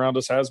everyone around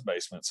us has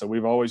basements. So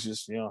we've always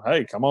just,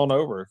 hey, come on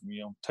over,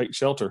 take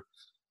shelter.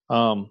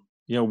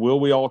 Will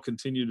we all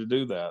continue to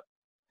do that?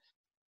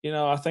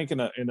 I think in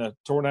a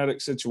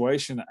tornadic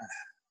situation,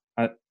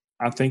 I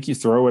think you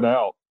throw it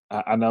out.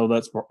 I know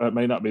that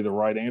may not be the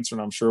right answer.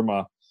 And I'm sure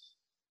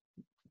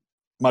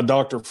my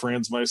doctor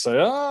friends may say,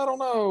 I don't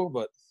know,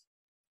 but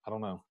I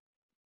don't know.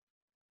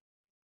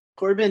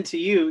 Corbin, to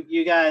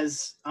you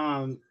guys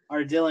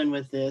are dealing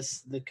with the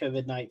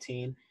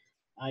COVID-19.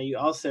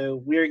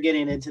 We're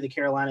getting into the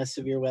Carolina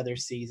severe weather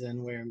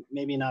season where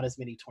maybe not as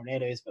many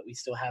tornadoes, but we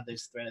still have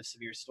this threat of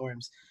severe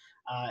storms.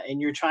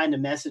 And you're trying to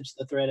message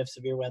the threat of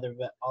severe weather,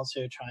 but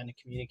also trying to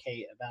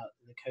communicate about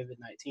the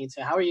COVID-19.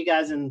 So how are you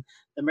guys in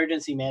the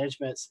emergency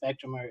management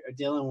spectrum are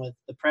dealing with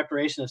the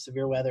preparation of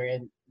severe weather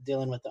and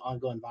dealing with the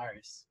ongoing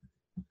virus?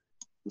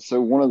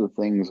 So one of the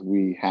things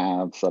we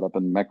have set up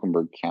in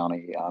Mecklenburg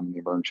County, the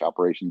Emergency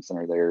Operations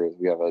Center there, is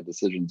we have a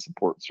decision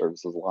support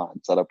services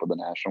line set up with the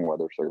National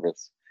Weather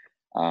Service,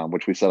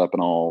 which we set up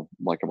in all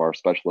of our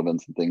special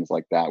events and things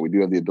like that. We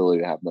do have the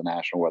ability to have the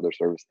National Weather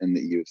Service in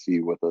the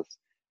EOC with us,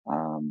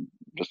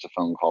 just a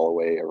phone call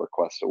away, a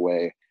request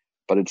away.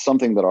 But it's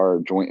something that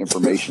our Joint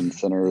Information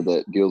Center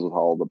that deals with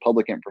all the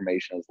public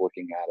information is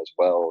looking at as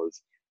well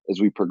as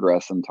we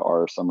progress into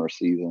our summer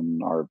season,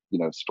 our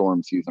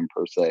storm season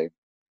per se.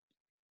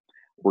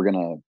 We're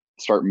going to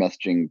start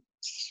messaging,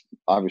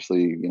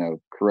 obviously,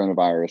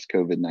 coronavirus,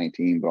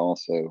 COVID-19, but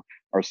also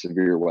our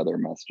severe weather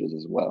messages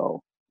as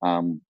well.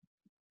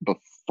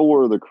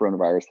 Before the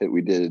coronavirus hit,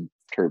 we did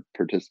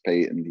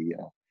participate in the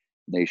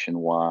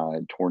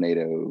nationwide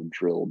tornado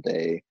drill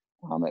day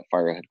at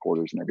fire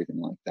headquarters and everything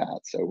like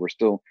that. So we're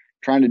still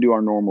trying to do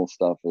our normal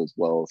stuff as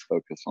well as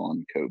focus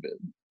on COVID.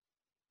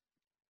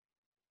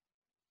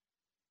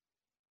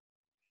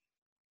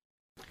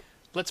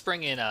 Let's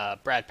bring in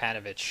Brad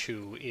Panovich,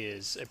 who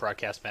is a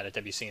broadcast man at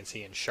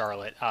WCNC in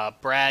Charlotte.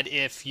 Brad,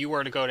 if you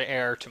were to go to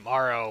air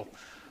tomorrow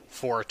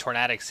for a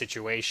tornadic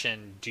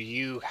situation, do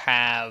you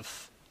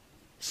have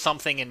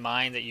something in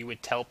mind that you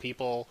would tell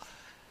people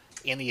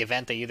in the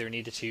event they either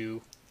needed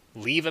to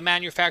leave a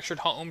manufactured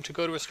home to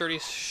go to a sturdy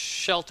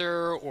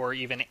shelter, or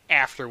even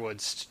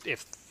afterwards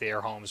if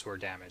their homes were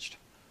damaged?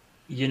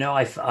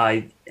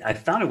 I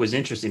found it was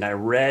interesting. I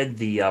read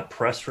the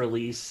press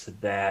release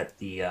that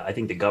I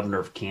think the governor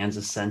of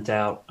Kansas sent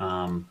out.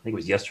 I think it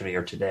was yesterday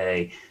or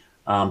today,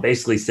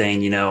 basically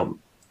saying, you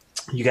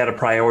got to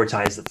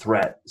prioritize the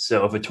threat.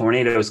 So if a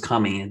tornado is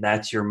coming,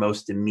 that's your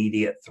most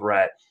immediate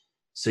threat.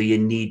 So you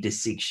need to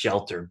seek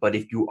shelter. But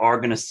if you are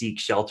going to seek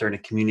shelter in a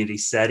community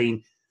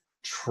setting,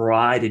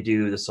 try to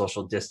do the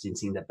social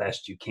distancing the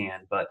best you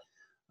can. But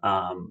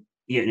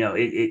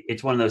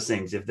it's one of those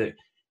things.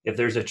 If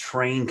there's a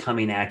train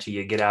coming at you,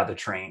 you get out of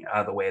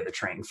the way of the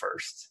train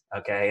first,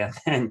 okay? And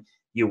then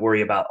you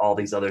worry about all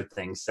these other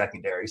things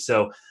secondary.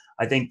 So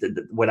I think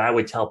that what I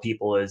would tell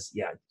people is,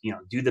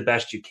 do the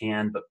best you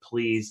can, but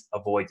please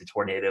avoid the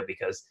tornado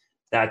because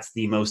that's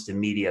the most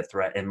immediate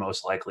threat and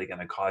most likely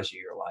going to cause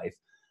you your life.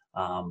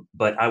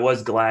 But I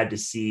was glad to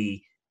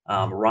see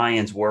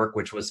Ryan's work,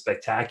 which was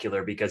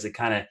spectacular because it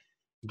kind of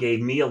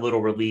gave me a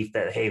little relief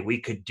that, hey, we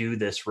could do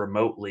this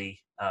remotely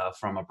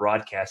from a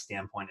broadcast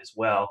standpoint as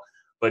well.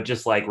 But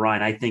just like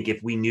Ryan, I think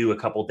if we knew a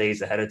couple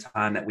days ahead of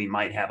time that we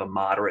might have a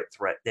moderate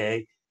threat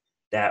day,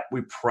 that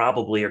we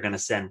probably are going to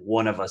send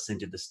one of us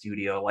into the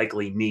studio,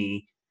 likely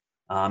me,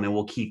 and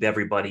we'll keep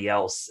everybody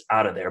else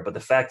out of there. But the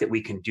fact that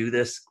we can do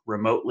this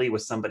remotely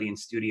with somebody in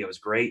studio is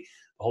great.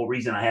 The whole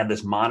reason I had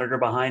this monitor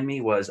behind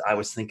me was I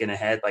was thinking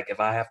ahead, like if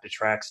I have to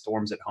track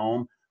storms at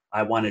home,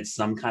 I wanted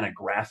some kind of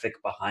graphic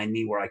behind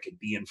me where I could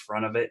be in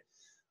front of it.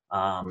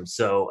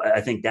 So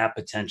I think that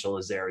potential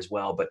is there as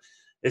well. But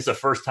it's the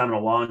first time in a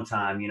long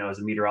time, as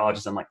a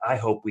meteorologist, I'm like, I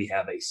hope we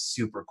have a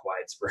super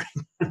quiet spring.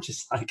 I'm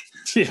just like,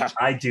 yeah.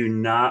 I do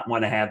not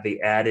want to have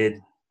the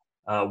added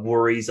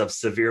worries of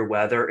severe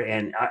weather.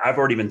 And I've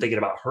already been thinking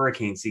about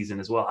hurricane season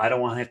as well. I don't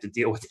want to have to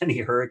deal with any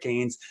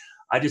hurricanes.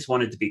 I just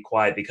want it to be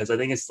quiet because I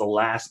think it's the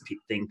last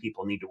thing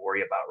people need to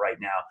worry about right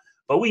now.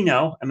 But we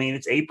know,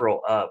 it's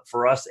April.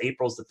 For us,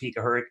 April's the peak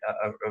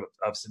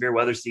of severe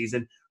weather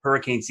season.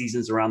 Hurricane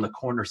season's around the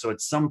corner. So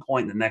at some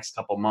point in the next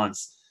couple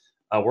months,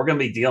 we're going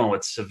to be dealing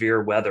with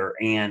severe weather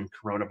and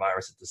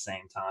coronavirus at the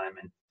same time.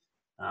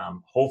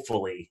 And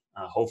hopefully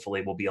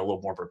we'll be a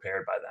little more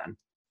prepared by then.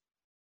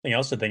 Thing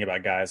else to think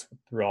about, guys,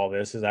 through all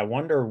this is I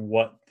wonder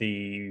what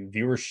the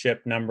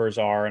viewership numbers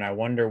are, and I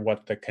wonder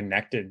what the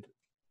connected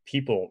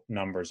people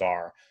numbers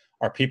are.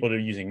 Are people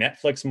using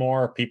Netflix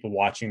more? Are people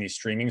watching these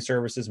streaming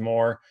services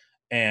more?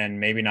 And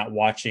maybe not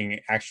watching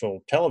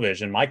actual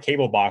television. My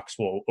cable box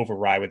will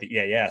override with the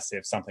EAS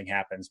if something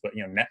happens, but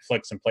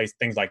Netflix and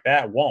things like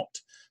that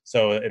won't.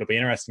 So it'll be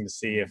interesting to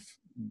see if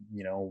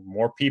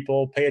more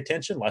people pay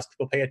attention, less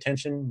people pay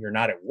attention. You're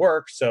not at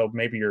work, so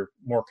maybe you're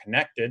more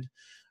connected.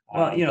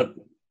 Well,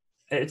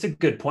 it's a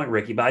good point,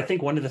 Ricky. But I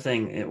think one of the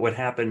things, what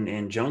happened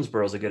in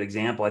Jonesboro is a good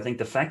example. I think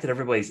the fact that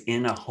everybody's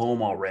in a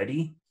home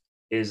already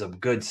is a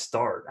good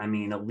start.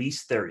 At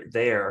least they're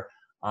there.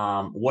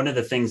 One of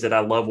the things that I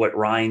love what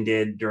Ryan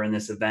did during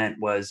this event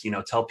was,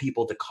 tell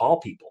people to call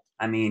people.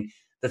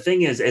 The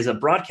thing is, as a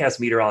broadcast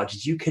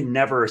meteorologist, you can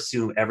never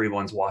assume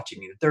everyone's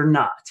watching you. They're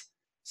not.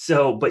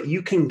 So, but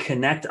you can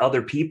connect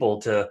other people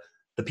to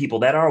the people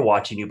that are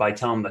watching you by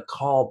telling them to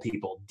call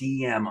people,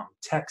 DM them,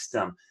 text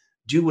them,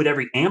 do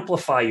whatever,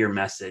 amplify your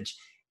message.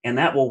 And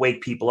that will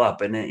wake people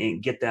up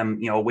and get them,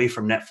 away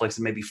from Netflix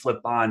and maybe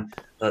flip on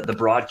the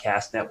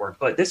broadcast network.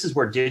 But this is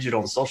where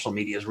digital and social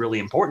media is really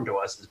important to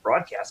us as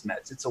broadcast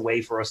mets. It's a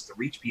way for us to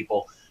reach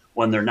people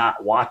when they're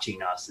not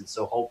watching us. And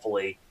so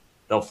hopefully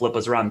they'll flip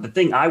us around. The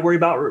thing I worry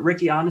about,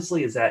 Ricky,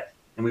 honestly, is that,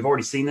 and we've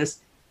already seen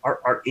this,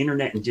 our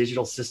internet and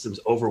digital systems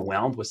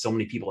overwhelmed with so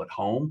many people at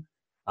home.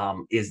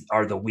 Are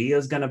the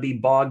WIAs going to be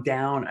bogged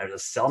down? Are the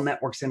cell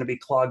networks going to be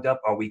clogged up?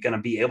 Are we going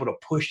to be able to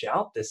push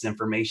out this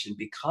information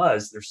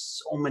because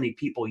there's so many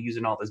people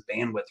using all this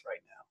bandwidth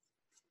right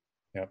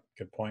now? Yep,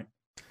 good point.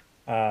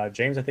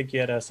 James, I think you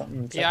had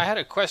something to say. Yeah, I had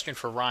a question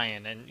for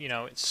Ryan. And,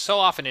 it's so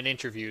often in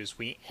interviews,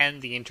 we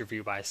end the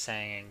interview by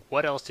saying,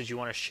 what else did you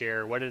want to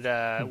share? What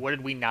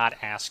did we not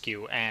ask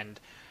you?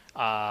 And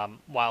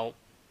while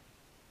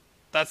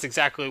that's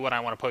exactly what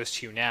I want to pose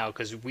to you now,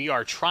 because we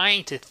are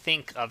trying to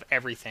think of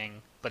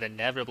everything, but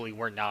inevitably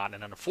we're not.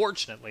 And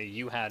unfortunately,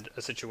 you had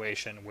a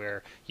situation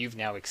where you've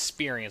now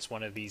experienced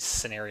one of these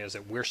scenarios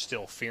that we're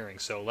still fearing.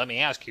 So let me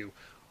ask you,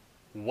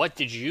 what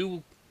did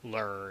you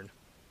learn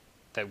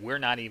that we're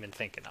not even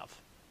thinking of?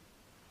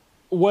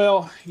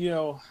 Well,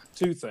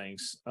 two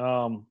things.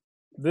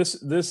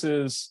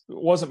 This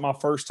wasn't my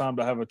first time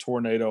to have a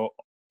tornado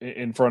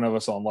in front of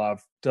us on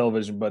live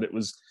television, but it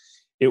was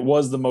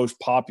the most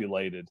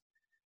populated.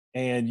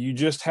 And you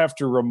just have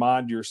to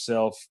remind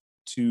yourself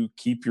to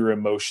keep your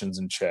emotions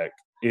in check.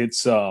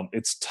 It's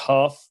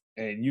tough,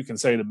 and you can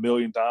say it a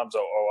million times.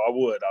 Oh, I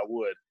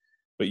would,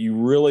 but you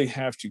really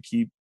have to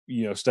keep,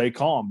 stay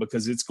calm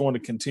because it's going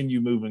to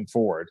continue moving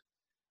forward.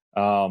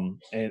 And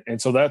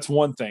so that's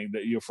one thing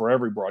that, for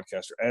every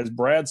broadcaster, as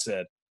Brad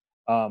said,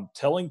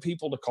 telling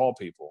people to call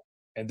people.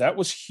 And that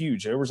was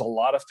huge. There was a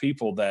lot of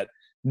people that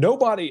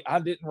I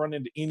didn't run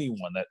into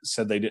anyone that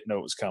said they didn't know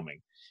it was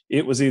coming.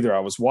 It was either I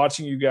was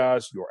watching you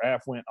guys, your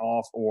app went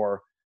off,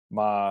 or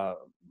my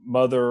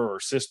mother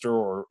or sister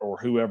or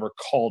whoever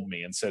called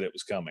me and said it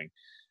was coming.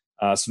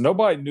 So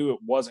nobody knew it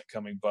wasn't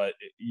coming, but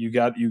you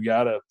got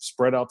to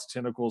spread out the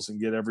tentacles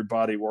and get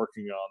everybody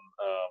working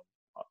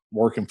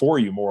for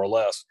you more or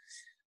less.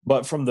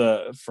 But from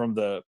the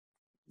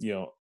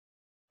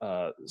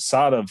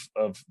side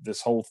of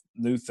this whole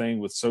new thing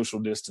with social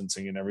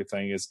distancing and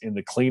everything is in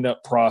the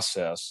cleanup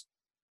process.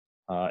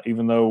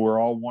 Even though we're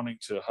all wanting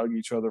to hug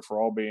each other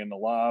for all being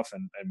alive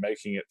and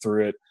making it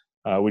through it,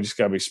 we just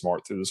got to be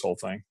smart through this whole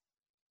thing.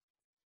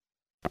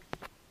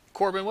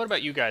 Corbin, what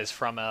about you guys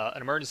from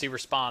an emergency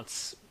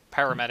response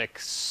paramedic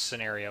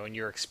scenario in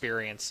your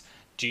experience?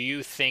 Do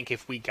you think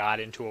if we got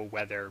into a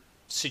weather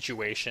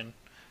situation,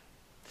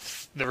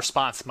 the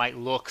response might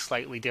look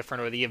slightly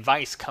different, or the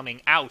advice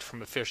coming out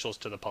from officials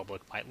to the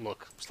public might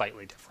look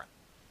slightly different?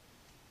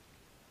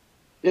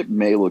 It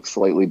may look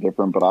slightly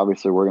different, but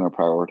obviously we're going to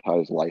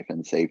prioritize life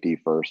and safety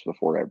first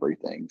before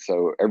everything.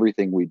 So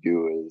everything we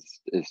do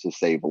is to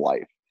save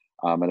life.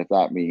 And if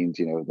that means,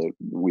 that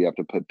we have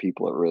to put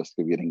people at risk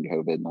of getting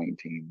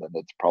COVID-19, then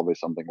it's probably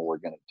something we're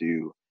going to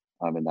do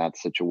in that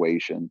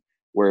situation.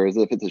 Whereas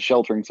if it's a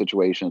sheltering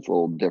situation, it's a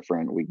little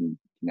different. We can,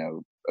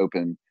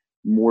 open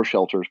more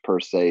shelters per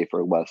se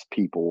for less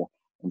people.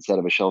 Instead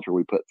of a shelter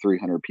we put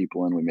 300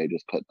 people in, we may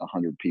just put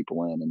 100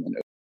 people in and then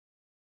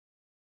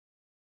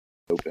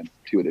open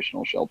 2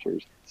 additional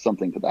shelters,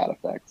 something to that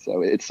effect.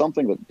 So it's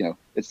something that,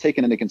 it's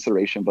taken into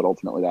consideration, but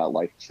ultimately that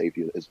life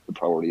safety is the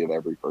priority of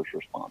every first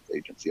response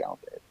agency out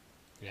there.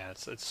 Yeah,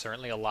 it's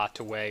certainly a lot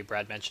to weigh.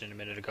 Brad mentioned a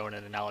minute ago in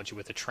an analogy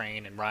with a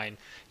train, and Ryan,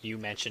 you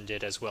mentioned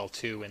it as well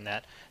too, in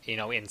that,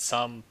 in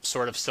some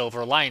sort of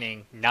silver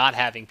lining, not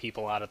having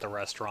people out at the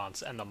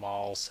restaurants and the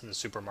malls and the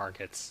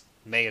supermarkets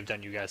may have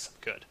done you guys some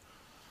good.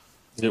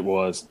 That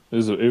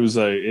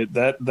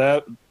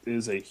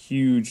is a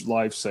huge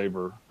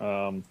lifesaver.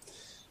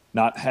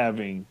 Not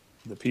having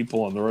the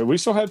people on the road. We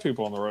still had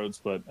people on the roads,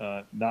 but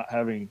not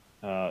having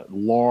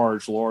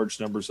large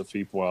numbers of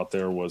people out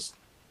there was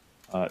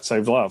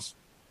saved lives.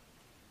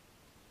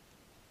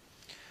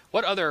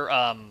 What other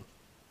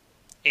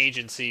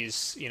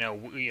agencies,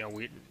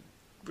 we're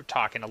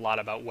talking a lot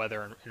about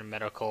weather and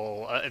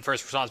medical and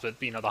first response, but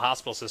the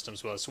hospital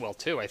systems as well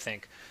too, I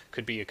think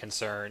could be a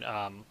concern.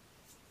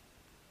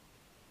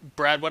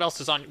 Brad,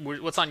 what's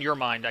on your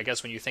mind, I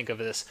guess, when you think of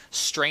this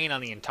strain on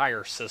the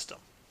entire system?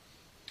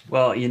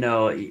 Well,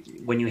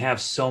 when you have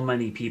so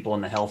many people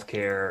in the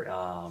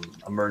healthcare,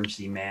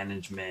 emergency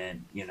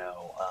management,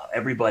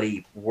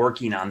 everybody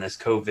working on this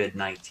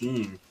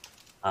COVID-19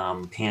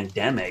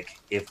 pandemic,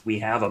 if we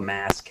have a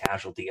mass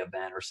casualty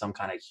event or some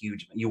kind of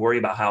huge, you worry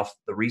about how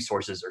the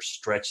resources are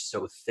stretched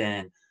so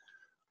thin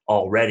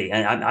already.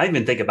 And I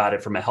even think about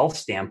it from a health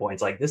standpoint.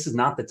 It's like, this is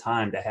not the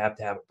time to have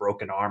a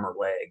broken arm or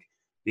leg,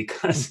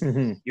 because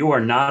you are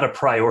not a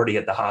priority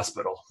at the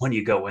hospital when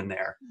you go in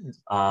there.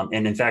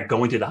 And in fact,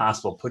 going to the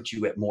hospital puts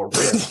you at more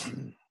risk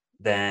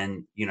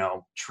than,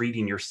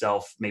 treating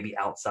yourself maybe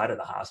outside of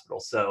the hospital.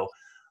 So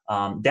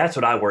that's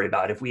what I worry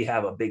about. If we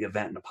have a big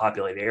event in a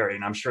populated area,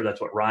 and I'm sure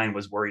that's what Ryan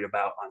was worried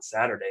about on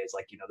Saturday, is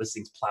like, this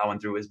thing's plowing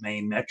through his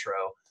main metro.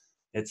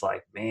 It's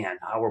like, man,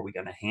 how are we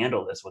going to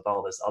handle this with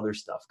all this other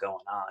stuff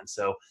going on?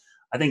 So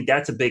I think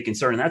that's a big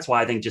concern. And that's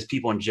why I think just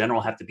people in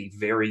general have to be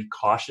very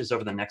cautious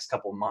over the next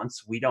couple of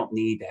months. We don't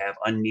need to have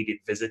unneeded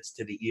visits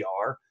to the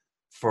ER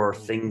for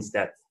things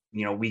that,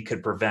 we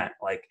could prevent.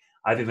 Like,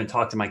 I've even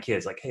talked to my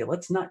kids like, hey,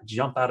 let's not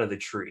jump out of the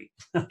tree,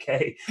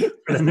 okay,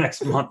 for the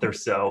next month or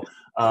so.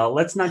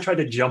 Let's not try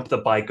to jump the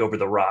bike over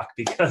the rock,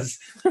 because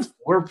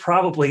we're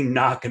probably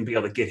not going to be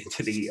able to get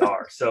into the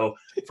ER. So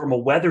from a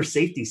weather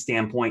safety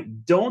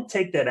standpoint, don't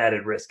take that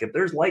added risk. If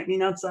there's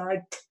lightning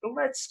outside,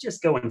 let's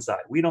just go inside.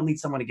 We don't need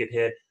someone to get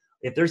hit.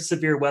 If there's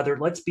severe weather,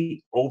 let's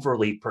be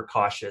overly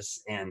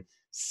precautious and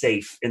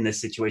safe in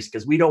this situation,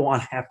 because we don't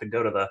want to have to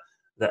go to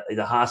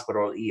the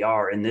hospital or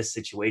ER in this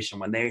situation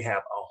when they have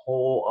a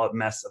whole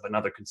mess of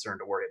another concern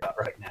to worry about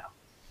right now.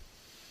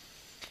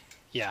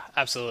 Yeah,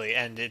 absolutely.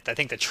 And I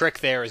think the trick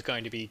there is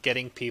going to be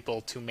getting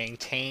people to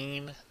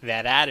maintain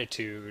that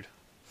attitude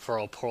for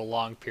a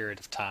prolonged period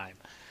of time.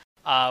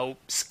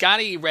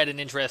 Scotty read an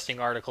interesting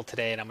article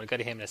today, and I'm going to go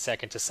to him in a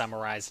second to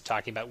summarize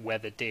talking about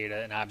weather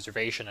data and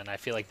observation. And I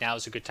feel like now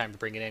is a good time to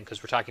bring it in,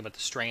 because we're talking about the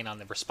strain on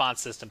the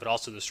response system, but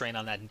also the strain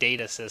on that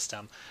data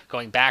system.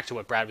 Going back to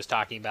what Brad was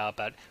talking about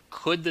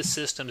could the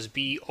systems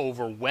be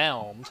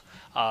overwhelmed,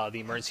 the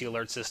emergency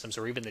alert systems,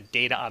 or even the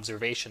data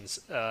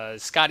observations?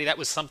 Scotty, that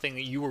was something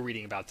that you were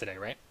reading about today,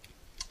 right?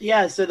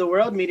 Yeah, so the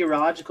World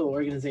Meteorological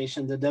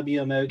Organization, the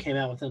WMO, came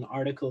out with an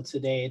article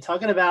today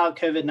talking about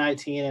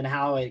COVID-19 and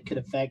how it could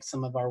affect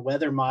some of our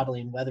weather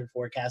modeling, weather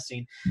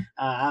forecasting.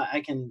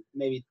 I can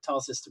maybe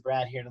toss this to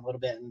Brad here in a little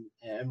bit,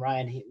 and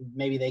Ryan,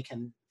 maybe they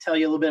can tell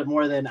you a little bit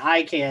more than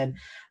I can.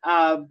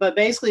 But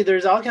basically,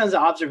 there's all kinds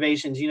of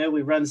observations.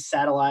 We run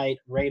satellite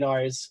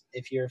radars.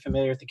 If you're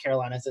familiar with the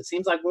Carolinas, it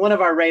seems like one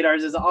of our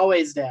radars is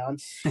always down.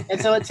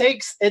 And so it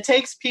takes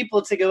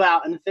people to go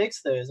out and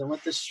fix those. And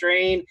with the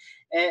strain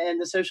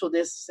and the social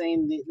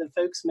distancing, the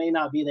folks may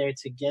not be there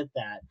to get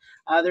that.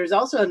 There's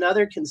also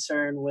another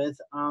concern with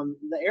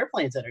the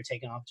airplanes that are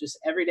taking off, just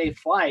everyday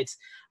flights.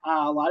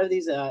 A lot of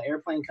these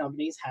airplane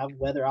companies have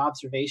weather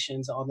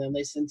observations on them.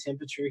 They send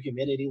temperature,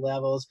 humidity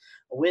levels,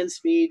 wind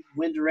speed,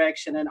 wind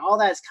direction, and all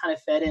that's kind of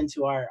fed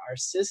into our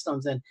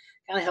systems and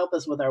kind of help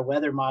us with our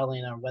weather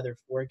modeling and our weather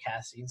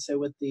forecasting. So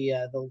with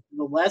the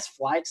less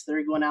flights that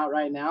are going out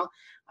right now,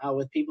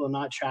 with people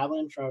not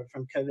traveling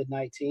from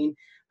COVID-19,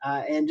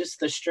 and just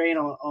the strain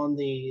on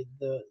the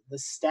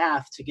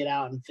staff to get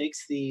out and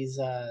fix these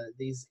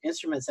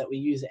instruments that we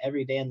use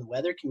every day in the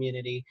weather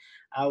community,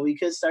 we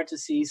could start to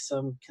see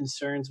some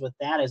concerns with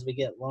that as we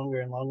get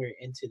longer and longer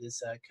into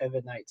this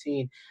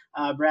COVID-19.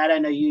 Brad, I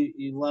know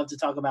you love to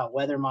talk about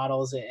weather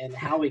models and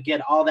how we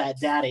get all that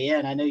data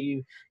in. I know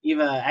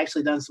you've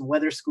actually done some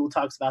weather school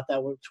talks about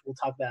that, which we'll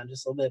talk about in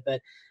just a little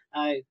bit.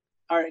 But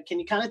can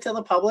you kind of tell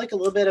the public a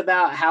little bit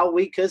about how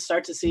we could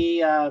start to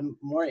see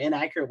more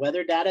inaccurate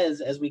weather data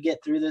as we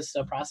get through this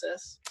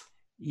process?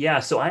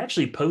 Yeah, so I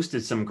actually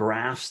posted some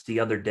graphs the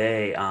other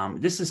day.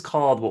 This is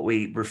called what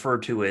we refer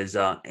to as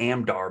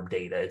AMDARB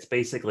data. It's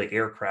basically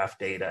aircraft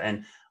data.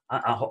 And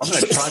I'm going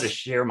to try to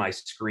share my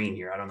screen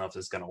here. I don't know if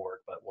this is going to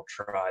work, but we'll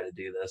try to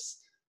do this.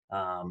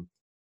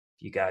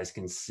 You guys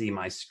can see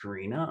my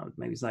screen. Oh,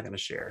 maybe it's not going to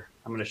share.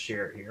 I'm going to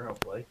share it here,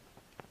 hopefully.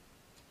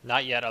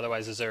 Not yet.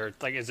 Otherwise, is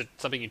it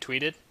something you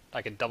tweeted?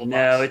 I could double box?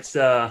 No, it's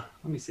let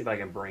me see if I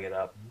can bring it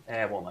up.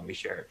 It won't let me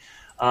share it.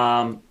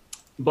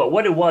 But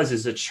what it was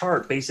is a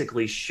chart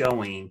basically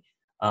showing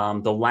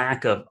the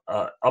lack of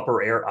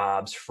upper air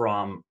obs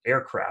from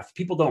aircraft.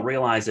 People don't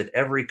realize that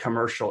every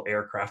commercial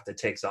aircraft that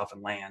takes off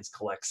and lands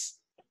collects,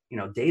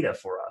 data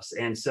for us.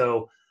 And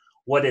so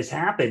what has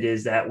happened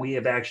is that we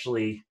have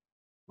actually,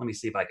 let me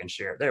see if I can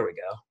share it. There we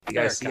go. You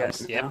guys see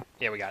it?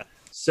 Yeah, we got it.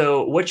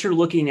 So what you're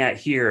looking at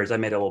here is, I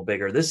made it a little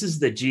bigger. This is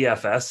the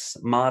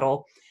GFS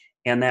model.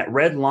 And that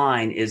red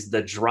line is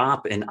the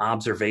drop in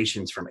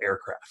observations from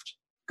aircraft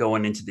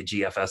going into the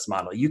GFS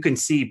model. You can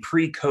see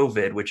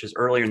pre-COVID, which is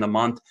earlier in the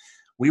month,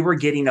 we were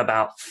getting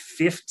about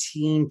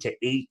 15 to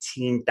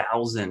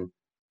 18,000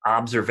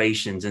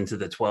 observations into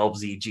the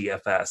 12Z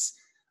GFS.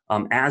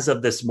 As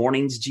of this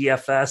morning's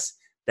GFS,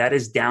 that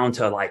is down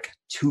to like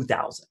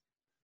 2,000.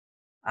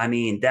 I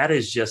mean, that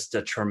is just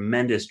a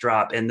tremendous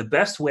drop. And the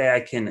best way I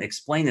can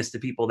explain this to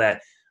people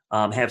that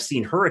have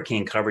seen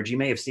hurricane coverage, you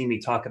may have seen me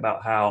talk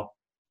about how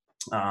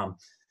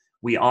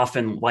we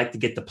often like to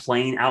get the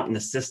plane out in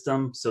the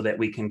system so that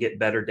we can get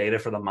better data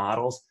for the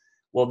models.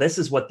 Well, this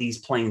is what these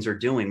planes are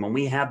doing. When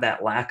we have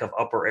that lack of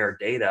upper air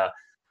data,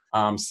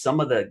 some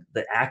of the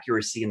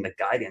accuracy and the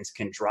guidance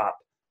can drop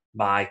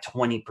by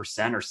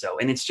 20% or so.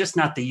 And it's just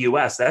not the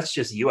US, that's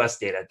just US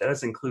data. That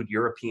doesn't include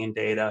European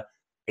data,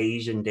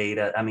 Asian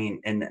data. I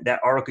mean, and that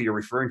article you're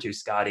referring to,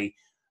 Scotty,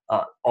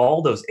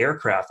 all those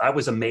aircraft, I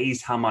was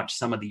amazed how much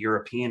some of the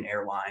European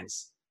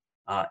airlines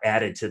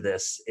added to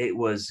this. It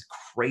was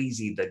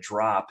crazy, the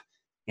drop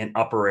in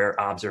upper air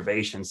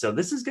observation. So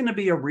this is going to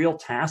be a real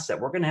task that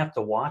we're going to have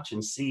to watch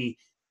and see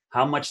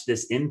how much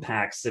this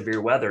impacts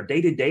severe weather.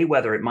 Day-to-day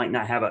weather, it might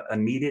not have an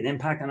immediate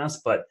impact on us,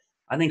 but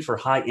I think for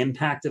high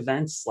impact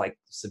events like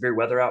severe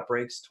weather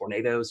outbreaks,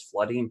 tornadoes,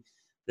 flooding,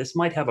 this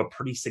might have a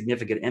pretty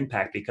significant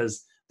impact,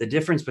 because the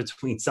difference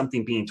between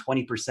something being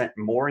 20%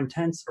 more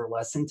intense or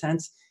less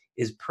intense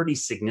is pretty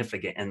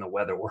significant in the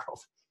weather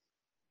world.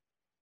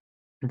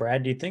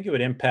 Brad, do you think it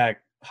would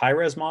impact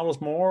high-res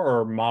models more,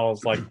 or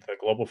models like the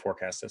global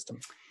forecast system?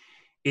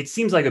 It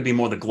seems like it'd be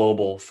more the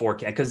global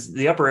forecast, because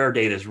the upper air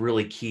data is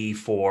really key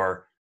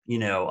for,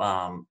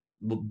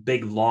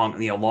 big,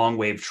 long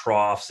wave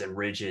troughs and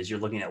ridges. You're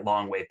looking at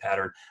long wave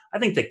pattern. I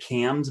think the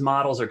CAMS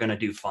models are going to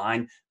do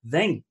fine.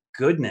 Thank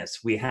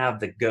goodness we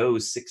have the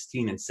GOES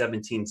 16 and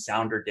 17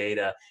 sounder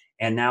data,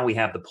 and now we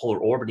have the polar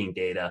orbiting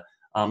data.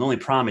 The only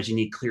problem is you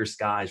need clear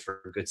skies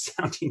for good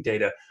sounding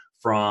data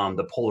from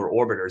the polar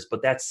orbiters.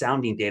 But that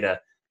sounding data,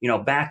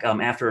 back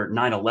after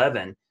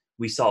 9/11,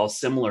 we saw a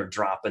similar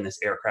drop in this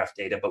aircraft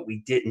data, but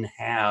we didn't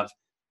have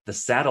the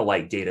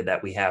satellite data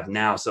that we have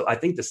now. So I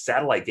think the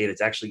satellite data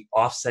is actually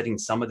offsetting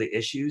some of the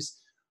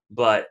issues,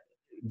 but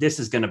this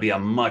is going to be a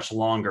much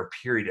longer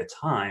period of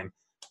time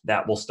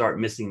that we'll start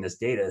missing this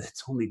data.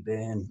 It's only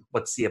been,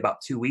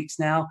 about 2 weeks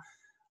now.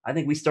 I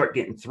think we start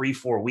getting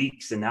 3-4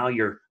 weeks, and now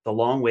the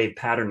long wave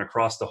pattern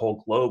across the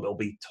whole globe will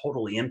be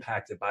totally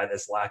impacted by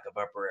this lack of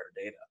upper air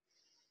data.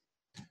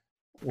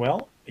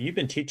 Well, you've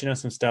been teaching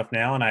us some stuff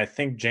now, and I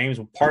think, James,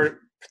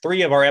 part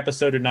 3 of our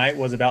episode tonight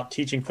was about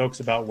teaching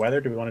folks about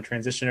weather. Do we want to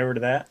transition over to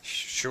that?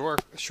 Sure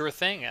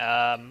thing.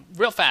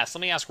 Real fast,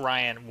 let me ask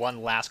Ryan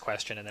one last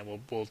question, and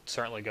then we'll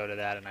certainly go to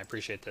that, and I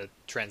appreciate the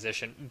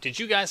transition. Did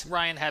you guys,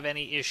 Ryan, have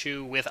any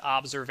issue with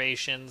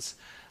observations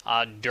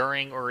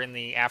during or in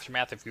the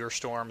aftermath of your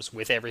storms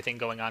with everything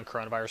going on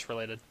coronavirus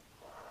related?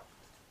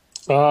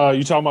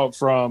 You talking about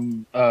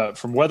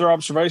from weather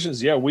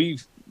observations? Yeah,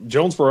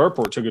 Jonesboro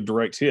Airport took a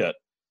direct hit,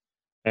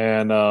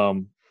 and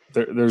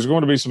there's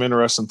going to be some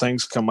interesting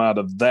things come out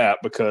of that,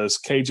 because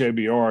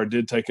KJBR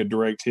did take a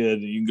direct hit,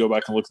 and you can go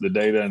back and look at the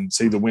data and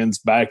see the winds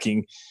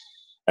backing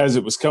as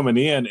it was coming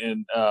in.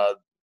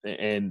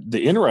 And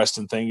the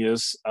interesting thing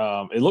is,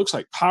 it looks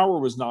like power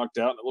was knocked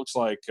out, and it looks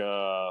like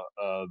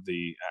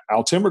the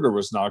altimeter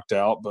was knocked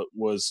out, but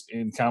was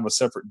in kind of a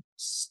separate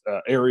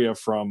area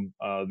from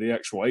the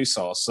actual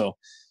ASOS. So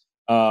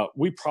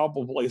we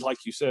probably,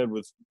 like you said,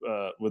 with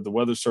the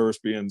weather service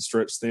being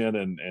stretched thin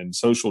and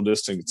social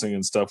distancing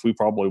and stuff, we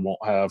probably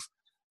won't have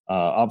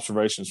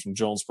observations from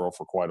Jonesboro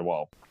for quite a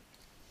while.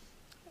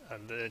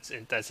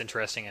 That's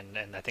interesting,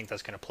 and I think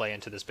that's going to play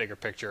into this bigger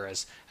picture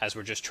as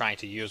we're just trying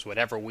to use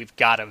whatever we've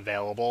got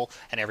available,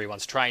 and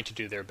everyone's trying to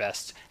do their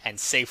best and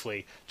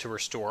safely to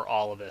restore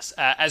all of this.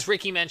 As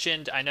Ricky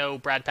mentioned, I know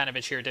Brad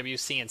Panovich here at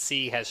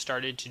WCNC has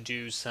started to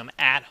do some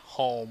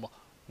at-home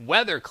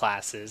weather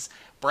classes.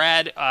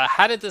 Brad,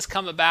 how did this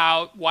come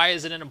about? Why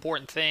is it an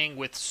important thing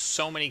with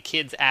so many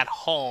kids at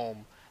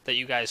home that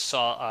you guys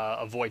saw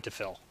a void to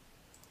fill?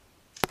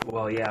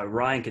 Well, yeah,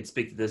 Ryan could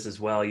speak to this as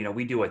well.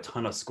 We do a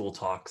ton of school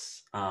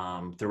talks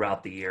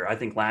throughout the year. I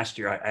think last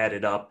year I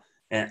added up,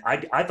 and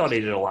I thought I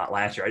did a lot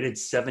last year. I did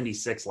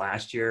 76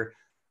 last year.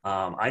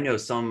 I know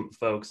some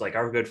folks, like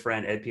our good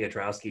friend Ed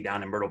Piotrowski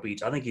down in Myrtle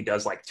Beach, I think he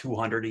does like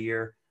 200 a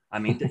year. I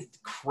mean, it's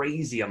a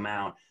crazy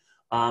amount.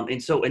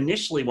 And so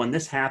initially when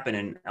this happened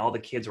and all the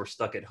kids were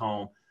stuck at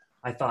home,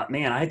 I thought,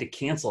 man, I had to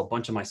cancel a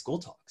bunch of my school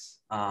talks.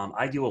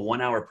 I do a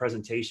 1-hour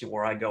presentation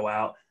where I go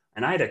out,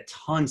 and I had a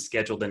ton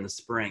scheduled in the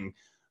spring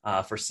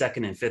for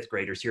 2nd and 5th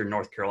graders here in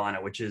North Carolina,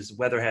 which is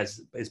weather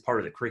is part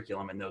of the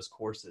curriculum in those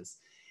courses.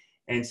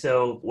 And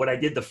so what I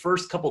did the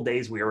first couple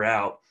days we were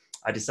out,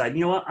 I decided,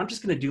 you know what, I'm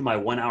just going to do my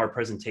 1-hour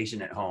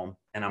presentation at home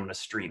and I'm going to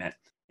stream it.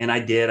 And I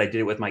did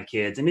it with my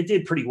kids, and it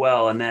did pretty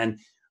well. And then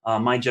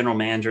my general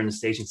manager in the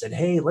station said,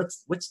 hey,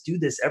 let's do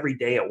this every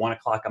day at 1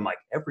 o'clock. I'm like,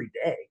 every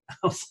day? I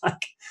was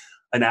like,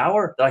 an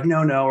hour? They're like,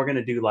 no, we're going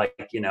to do like,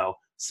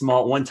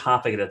 small, one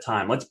topic at a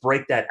time. Let's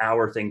break that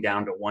hour thing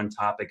down to one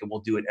topic, and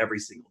we'll do it every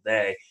single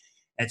day.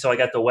 And so I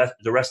got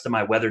the rest of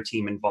my weather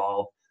team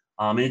involved.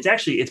 And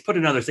it's put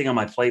another thing on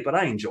my plate, but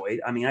I enjoy it.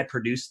 I mean, I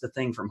produce the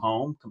thing from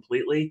home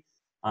completely.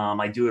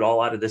 I do it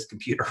all out of this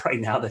computer right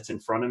now that's in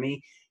front of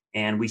me.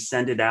 And we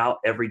send it out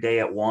every day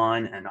at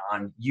 1 and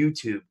on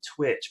YouTube,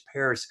 Twitch,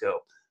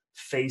 Periscope,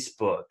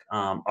 Facebook,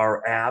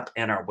 our app,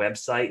 and our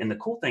website. And the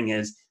cool thing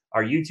is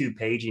our YouTube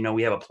page,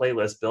 we have a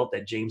playlist built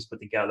that James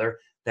put together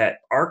that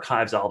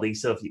archives all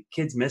these. So if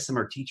kids miss them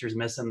or teachers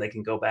miss them, they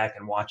can go back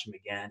and watch them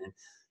again. And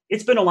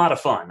it's been a lot of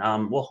fun.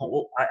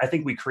 I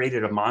think we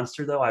created a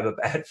monster, though. I have a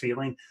bad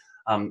feeling.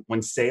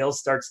 When sales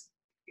starts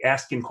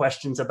asking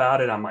questions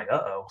about it, I'm like,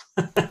 uh-oh,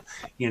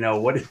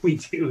 what did we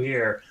do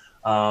here?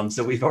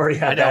 So we've already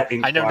had that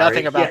inquiry. I know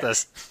nothing about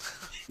this.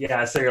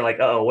 Yeah, so you're like,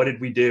 oh, what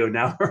did we do?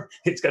 Now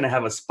it's going to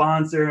have a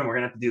sponsor, and we're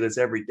going to have to do this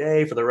every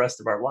day for the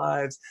rest of our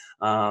lives.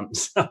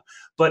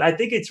 But I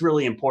think it's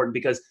really important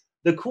because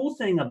the cool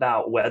thing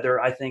about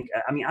weather,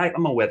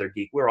 I'm a weather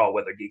geek. We're all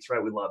weather geeks,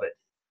 right? We love it.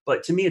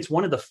 But to me, it's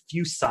one of the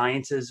few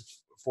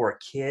sciences for a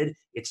kid.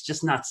 It's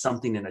just not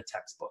something in a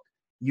textbook.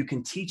 You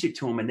can teach it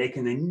to them, and they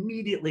can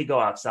immediately go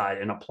outside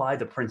and apply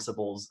the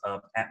principles of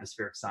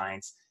atmospheric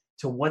science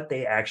to what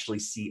they actually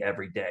see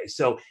every day.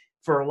 So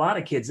for a lot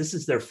of kids, this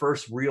is their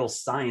first real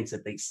science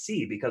that they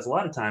see, because a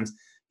lot of times,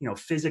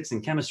 physics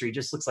and chemistry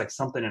just looks like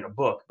something in a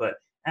book, but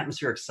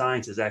atmospheric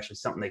science is actually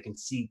something they can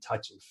see,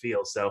 touch, and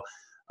feel. So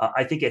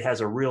I think it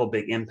has a real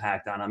big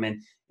impact on them.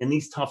 And in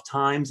these tough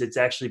times, it's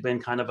actually been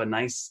kind of a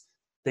nice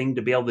thing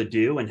to be able to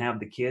do and have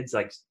the kids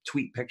like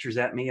tweet pictures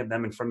at me of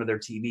them in front of their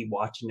TV,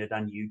 watching it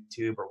on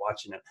YouTube or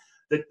watching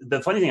it.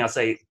 The funny thing I'll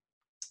say,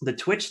 the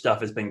Twitch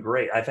stuff has been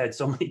great. I've had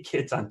so many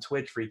kids on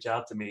Twitch reach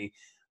out to me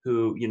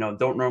who,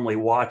 don't normally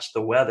watch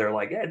the weather,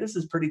 like, hey, this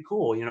is pretty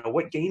cool.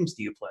 What games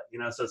do you play?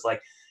 So it's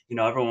like,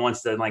 everyone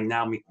wants to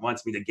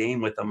wants me to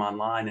game with them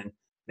online, and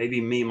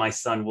maybe me and my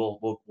son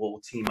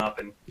will team up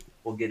and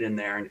we'll get in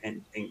there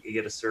and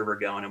get a server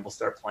going, and we'll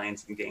start playing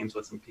some games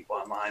with some people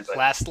online. But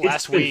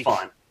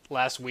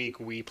last week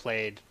we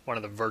played one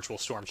of the virtual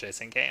storm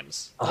chasing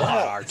games on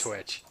Yes. our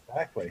Twitch.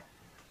 Exactly.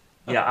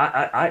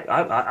 Yeah,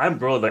 I'm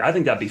really, I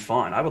think that'd be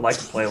fun. I would like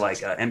to play like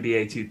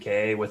NBA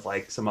 2K with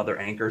like some other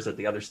anchors at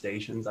the other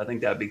stations. I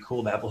think that'd be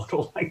cool to have a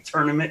little like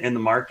tournament in the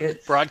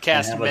market.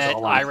 Broadcast Met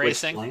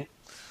iRacing.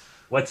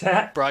 What's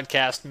that?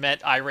 Broadcast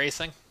Met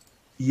iRacing.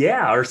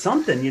 Yeah, or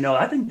something.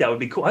 I think that would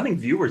be cool. I think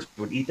viewers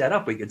would eat that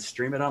up. We could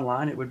stream it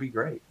online. It would be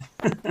great.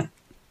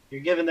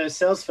 You're giving those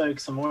sales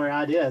folks some more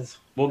ideas.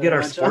 We'll get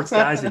our sports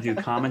guys to do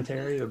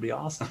commentary. It would be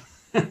awesome.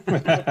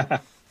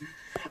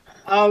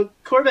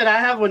 Corbett, I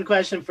have one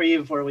question for you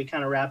before we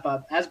kind of wrap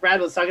up. As Brad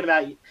was talking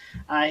about,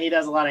 he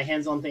does a lot of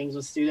hands-on things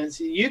with students.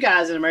 You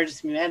guys in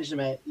emergency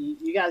management,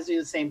 you guys do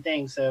the same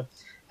thing. So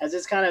has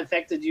this kind of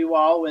affected you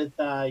all with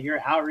your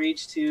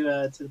outreach to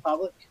the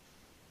public?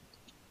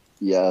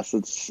 Yes,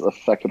 it's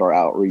affected our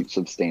outreach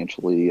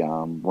substantially.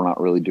 We're not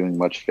really doing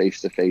much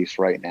face-to-face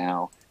right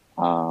now.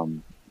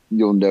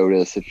 You'll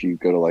notice if you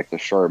go to like the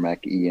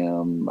Charmec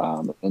EM,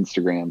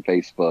 Instagram,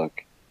 Facebook,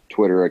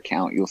 Twitter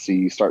account,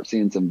 you start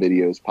seeing some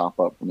videos pop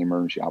up from the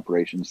Emergency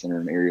Operations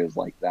Center in areas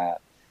like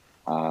that,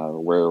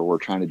 where we're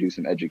trying to do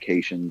some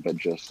education, but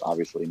just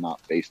obviously not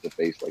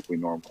face-to-face like we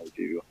normally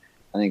do.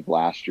 I think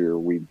last year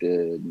we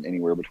did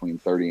anywhere between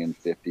 30 and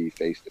 50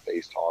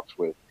 face-to-face talks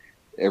with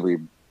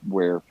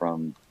everywhere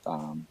from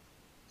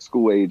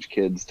school-age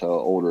kids to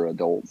older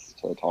adults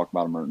to talk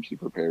about emergency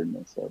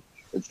preparedness. So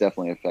it's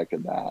definitely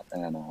affected that,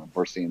 and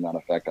we're seeing that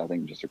effect, I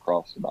think, just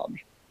across about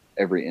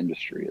every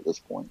industry at this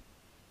point.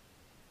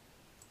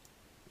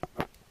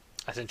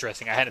 That's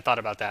interesting. I hadn't thought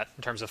about that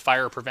in terms of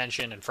fire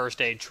prevention and first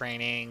aid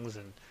trainings,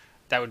 and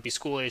that would be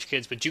school-age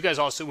kids. But you guys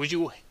also, would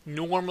you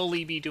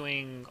normally be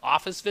doing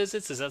office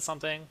visits? Is that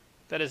something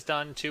that is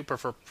done too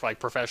for like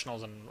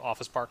professionals in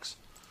office parks?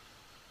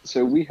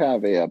 So we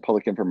have a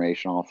public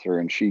information officer,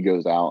 and she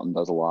goes out and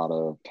does a lot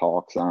of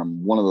talks.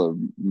 One of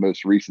the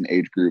most recent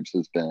age groups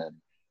has been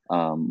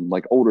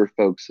like older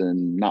folks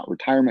in not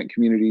retirement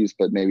communities,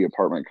 but maybe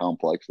apartment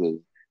complexes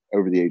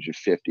over the age of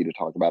 50 to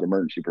talk about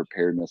emergency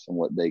preparedness and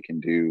what they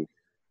can do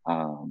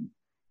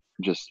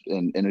just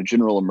in a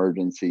general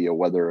emergency, a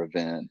weather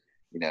event,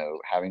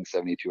 having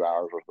 72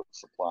 hours worth of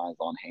supplies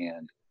on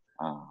hand,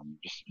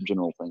 just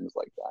general things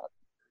like that.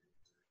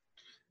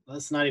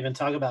 Let's not even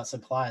talk about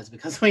supplies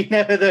because we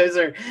know those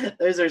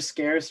are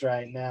scarce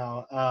right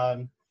now.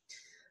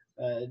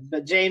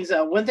 But James,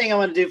 one thing I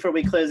want to do before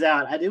we close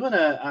out, I do want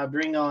to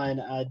bring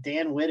on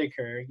Dan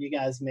Whitaker. You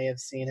guys may have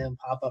seen him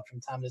pop up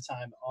from time to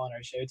time on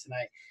our show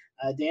tonight.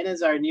 Dan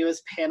is our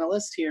newest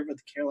panelist here with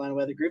the Carolina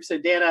Weather Group. So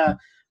Dan,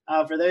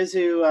 for those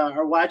who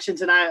are watching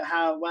tonight,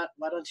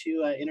 why don't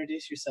you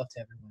introduce yourself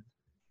to everyone?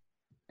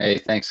 Hey,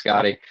 thanks,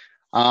 Scotty.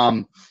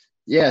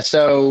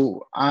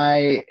 So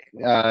I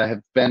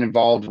have been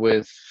involved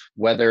with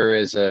weather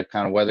as a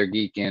kind of weather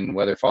geek and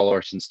weather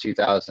follower since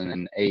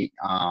 2008,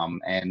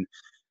 and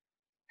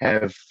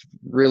have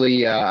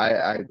really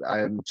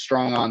I'm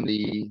strong on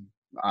the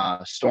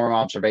storm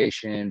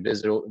observation,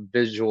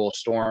 visual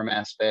storm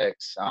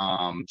aspects,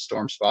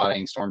 storm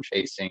spotting, storm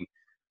chasing.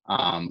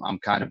 I'm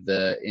kind of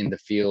in the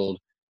field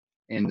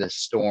in the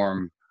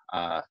storm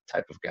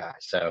type of guy.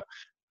 So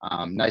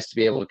nice to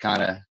be able to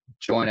kind of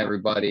join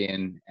everybody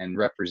and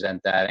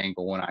represent that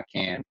angle when I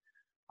can.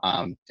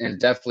 And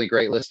definitely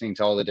great listening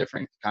to all the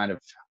different kind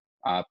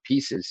of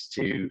pieces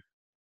to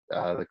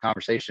the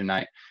conversation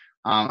tonight.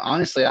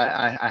 Honestly,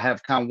 I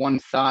have kind of one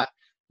thought,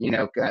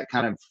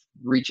 kind of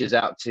reaches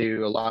out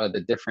to a lot of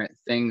the different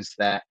things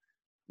that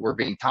were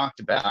being talked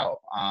about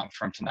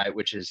from tonight,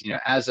 which is,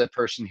 as a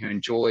person who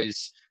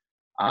enjoys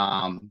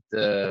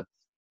the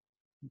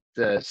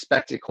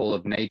spectacle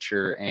of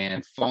nature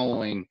and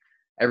following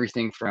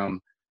everything from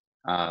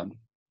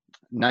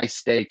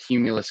nice day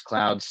cumulus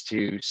clouds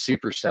to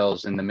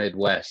supercells in the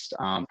Midwest.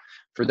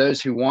 For those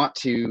who want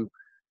to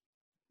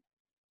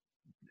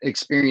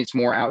experience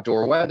more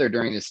outdoor weather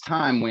during this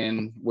time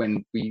when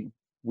we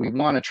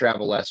want to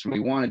travel less and we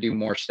want to do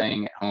more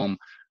staying at home,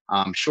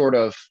 short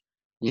of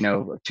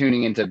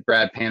tuning into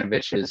Brad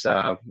Panovich's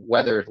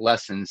weather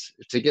lessons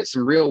to get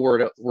some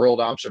real world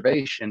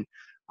observation,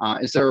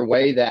 is there a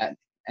way that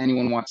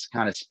anyone wants to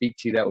kind of speak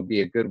to that would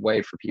be a good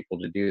way for people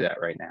to do that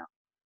right now?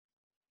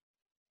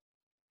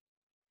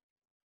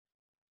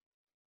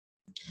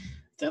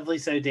 Definitely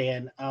so,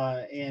 Dan.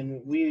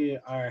 And we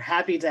are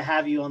happy to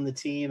have you on the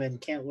team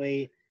and can't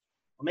wait.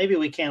 Well, maybe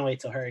we can't wait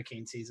till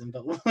hurricane season,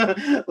 but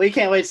we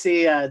can't wait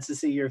to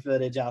see your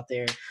footage out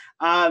there.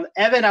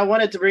 Evan, I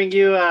wanted to bring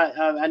you.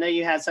 I know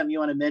you had something you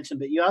want to mention,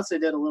 but you also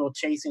did a little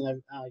chasing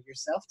of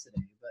yourself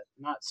today, but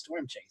not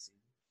storm chasing.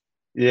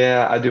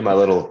 Yeah, I do my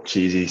little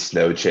cheesy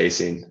snow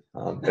chasing.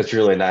 It's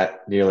really not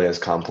nearly as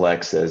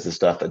complex as the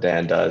stuff that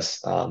Dan does.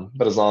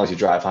 But as long as you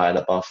drive high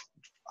enough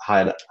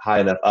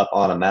up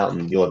on a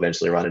mountain, you'll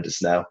eventually run into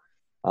snow.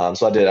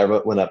 So I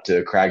went up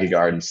to Craggy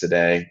Gardens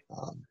today.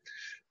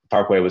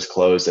 Parkway was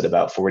closed at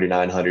about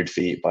 4,900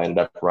 feet, but I ended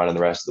up running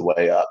the rest of the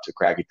way up to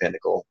Craggy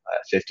Pinnacle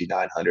at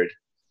 5,900.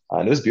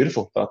 And it was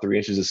beautiful, about 3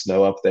 inches of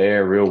snow up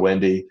there, real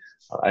windy.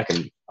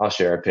 I'll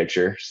share a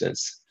picture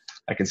since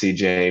I can see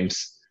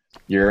James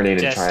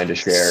yearning and trying to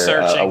share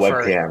a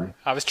webcam.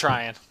 I was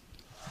trying.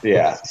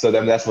 Yeah, so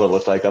then that's what it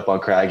looked like up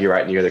on Craggy,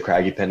 right near the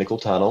Craggy Pinnacle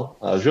Tunnel.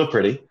 It was real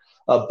pretty.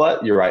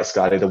 But you're right,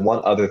 Scotty. The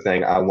one other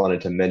thing I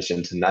wanted to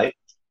mention tonight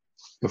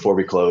before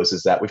we close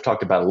is that we've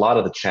talked about a lot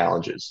of the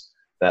challenges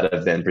that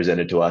have been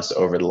presented to us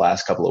over the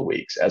last couple of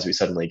weeks as we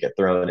suddenly get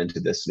thrown into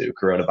this new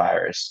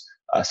coronavirus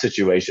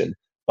situation.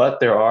 But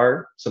there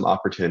are some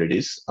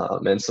opportunities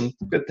and some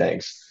good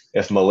things.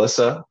 If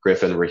Melissa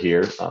Griffin were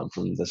here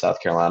from the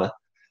South Carolina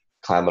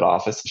Climate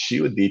Office,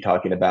 she would be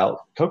talking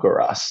about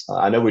CoCoRaHS.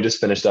 I know we just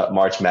finished up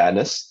March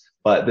Madness,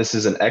 but this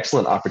is an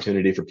excellent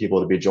opportunity for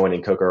people to be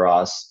joining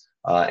CoCoRaHS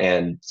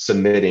and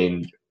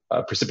submitting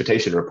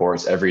precipitation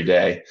reports every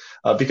day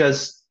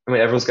because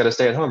everyone's got to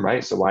stay at home,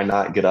 right? So why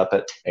not get up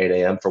at 8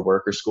 a.m. for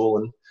work or school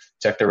and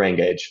check the rain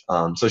gauge?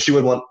 So she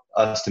would want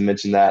us to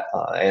mention that.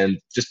 And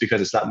just because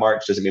it's not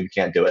March doesn't mean we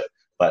can't do it.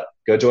 But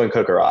go join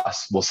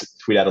CoCoRaHS. We'll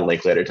tweet out a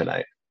link later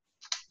tonight.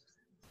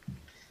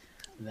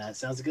 That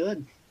sounds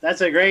good.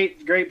 That's a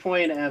great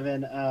point,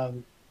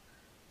 Evan.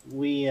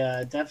 We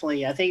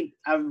definitely, I think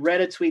I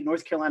read a tweet,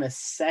 North Carolina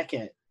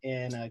second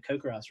in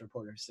CoCoRaHS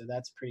reporters, so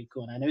that's pretty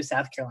cool. And I know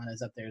South Carolina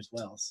is up there as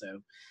well, so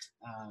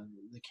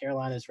the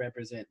Carolinas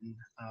representing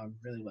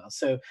really well.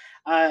 So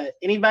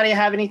anybody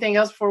have anything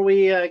else before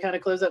we kind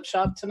of close up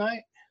shop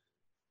tonight?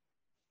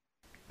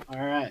 All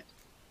right,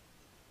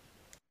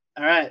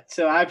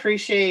 so I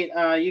appreciate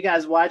you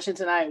guys watching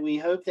tonight. We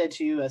hope that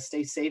you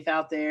stay safe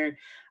out there.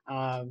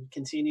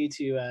 Continue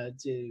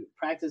to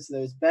practice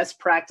those best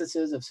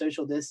practices of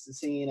social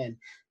distancing and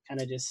kind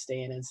of just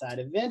staying inside.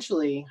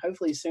 Eventually,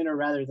 hopefully sooner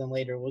rather than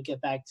later, we'll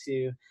get back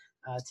to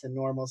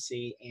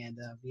normalcy and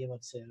be able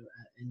to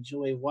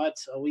enjoy what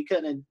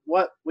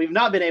we've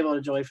not been able to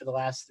enjoy for the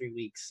last 3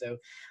 weeks. So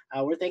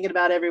we're thinking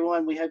about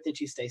everyone. We hope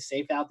that you stay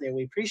safe out there.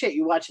 We appreciate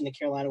you watching the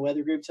Carolina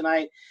Weather Group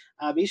tonight.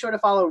 Be sure to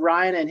follow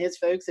Ryan and his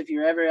folks if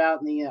you're ever out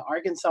in the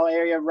Arkansas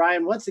area.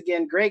 Ryan, once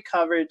again, great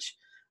coverage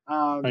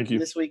Thank you.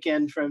 this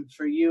weekend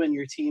for you and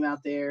your team out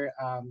there.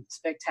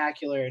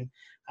 Spectacular. And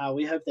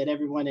We hope that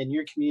everyone in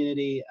your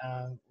community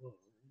will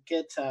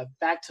get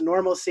back to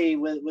normalcy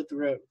with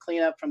the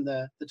cleanup from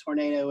the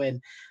tornado,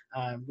 and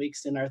we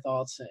extend our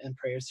thoughts and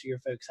prayers to your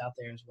folks out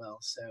there as well.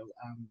 So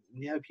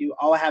we hope you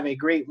all have a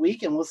great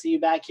week, and we'll see you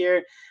back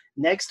here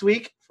next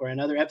week for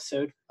another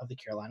episode of the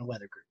Carolina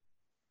Weather Group.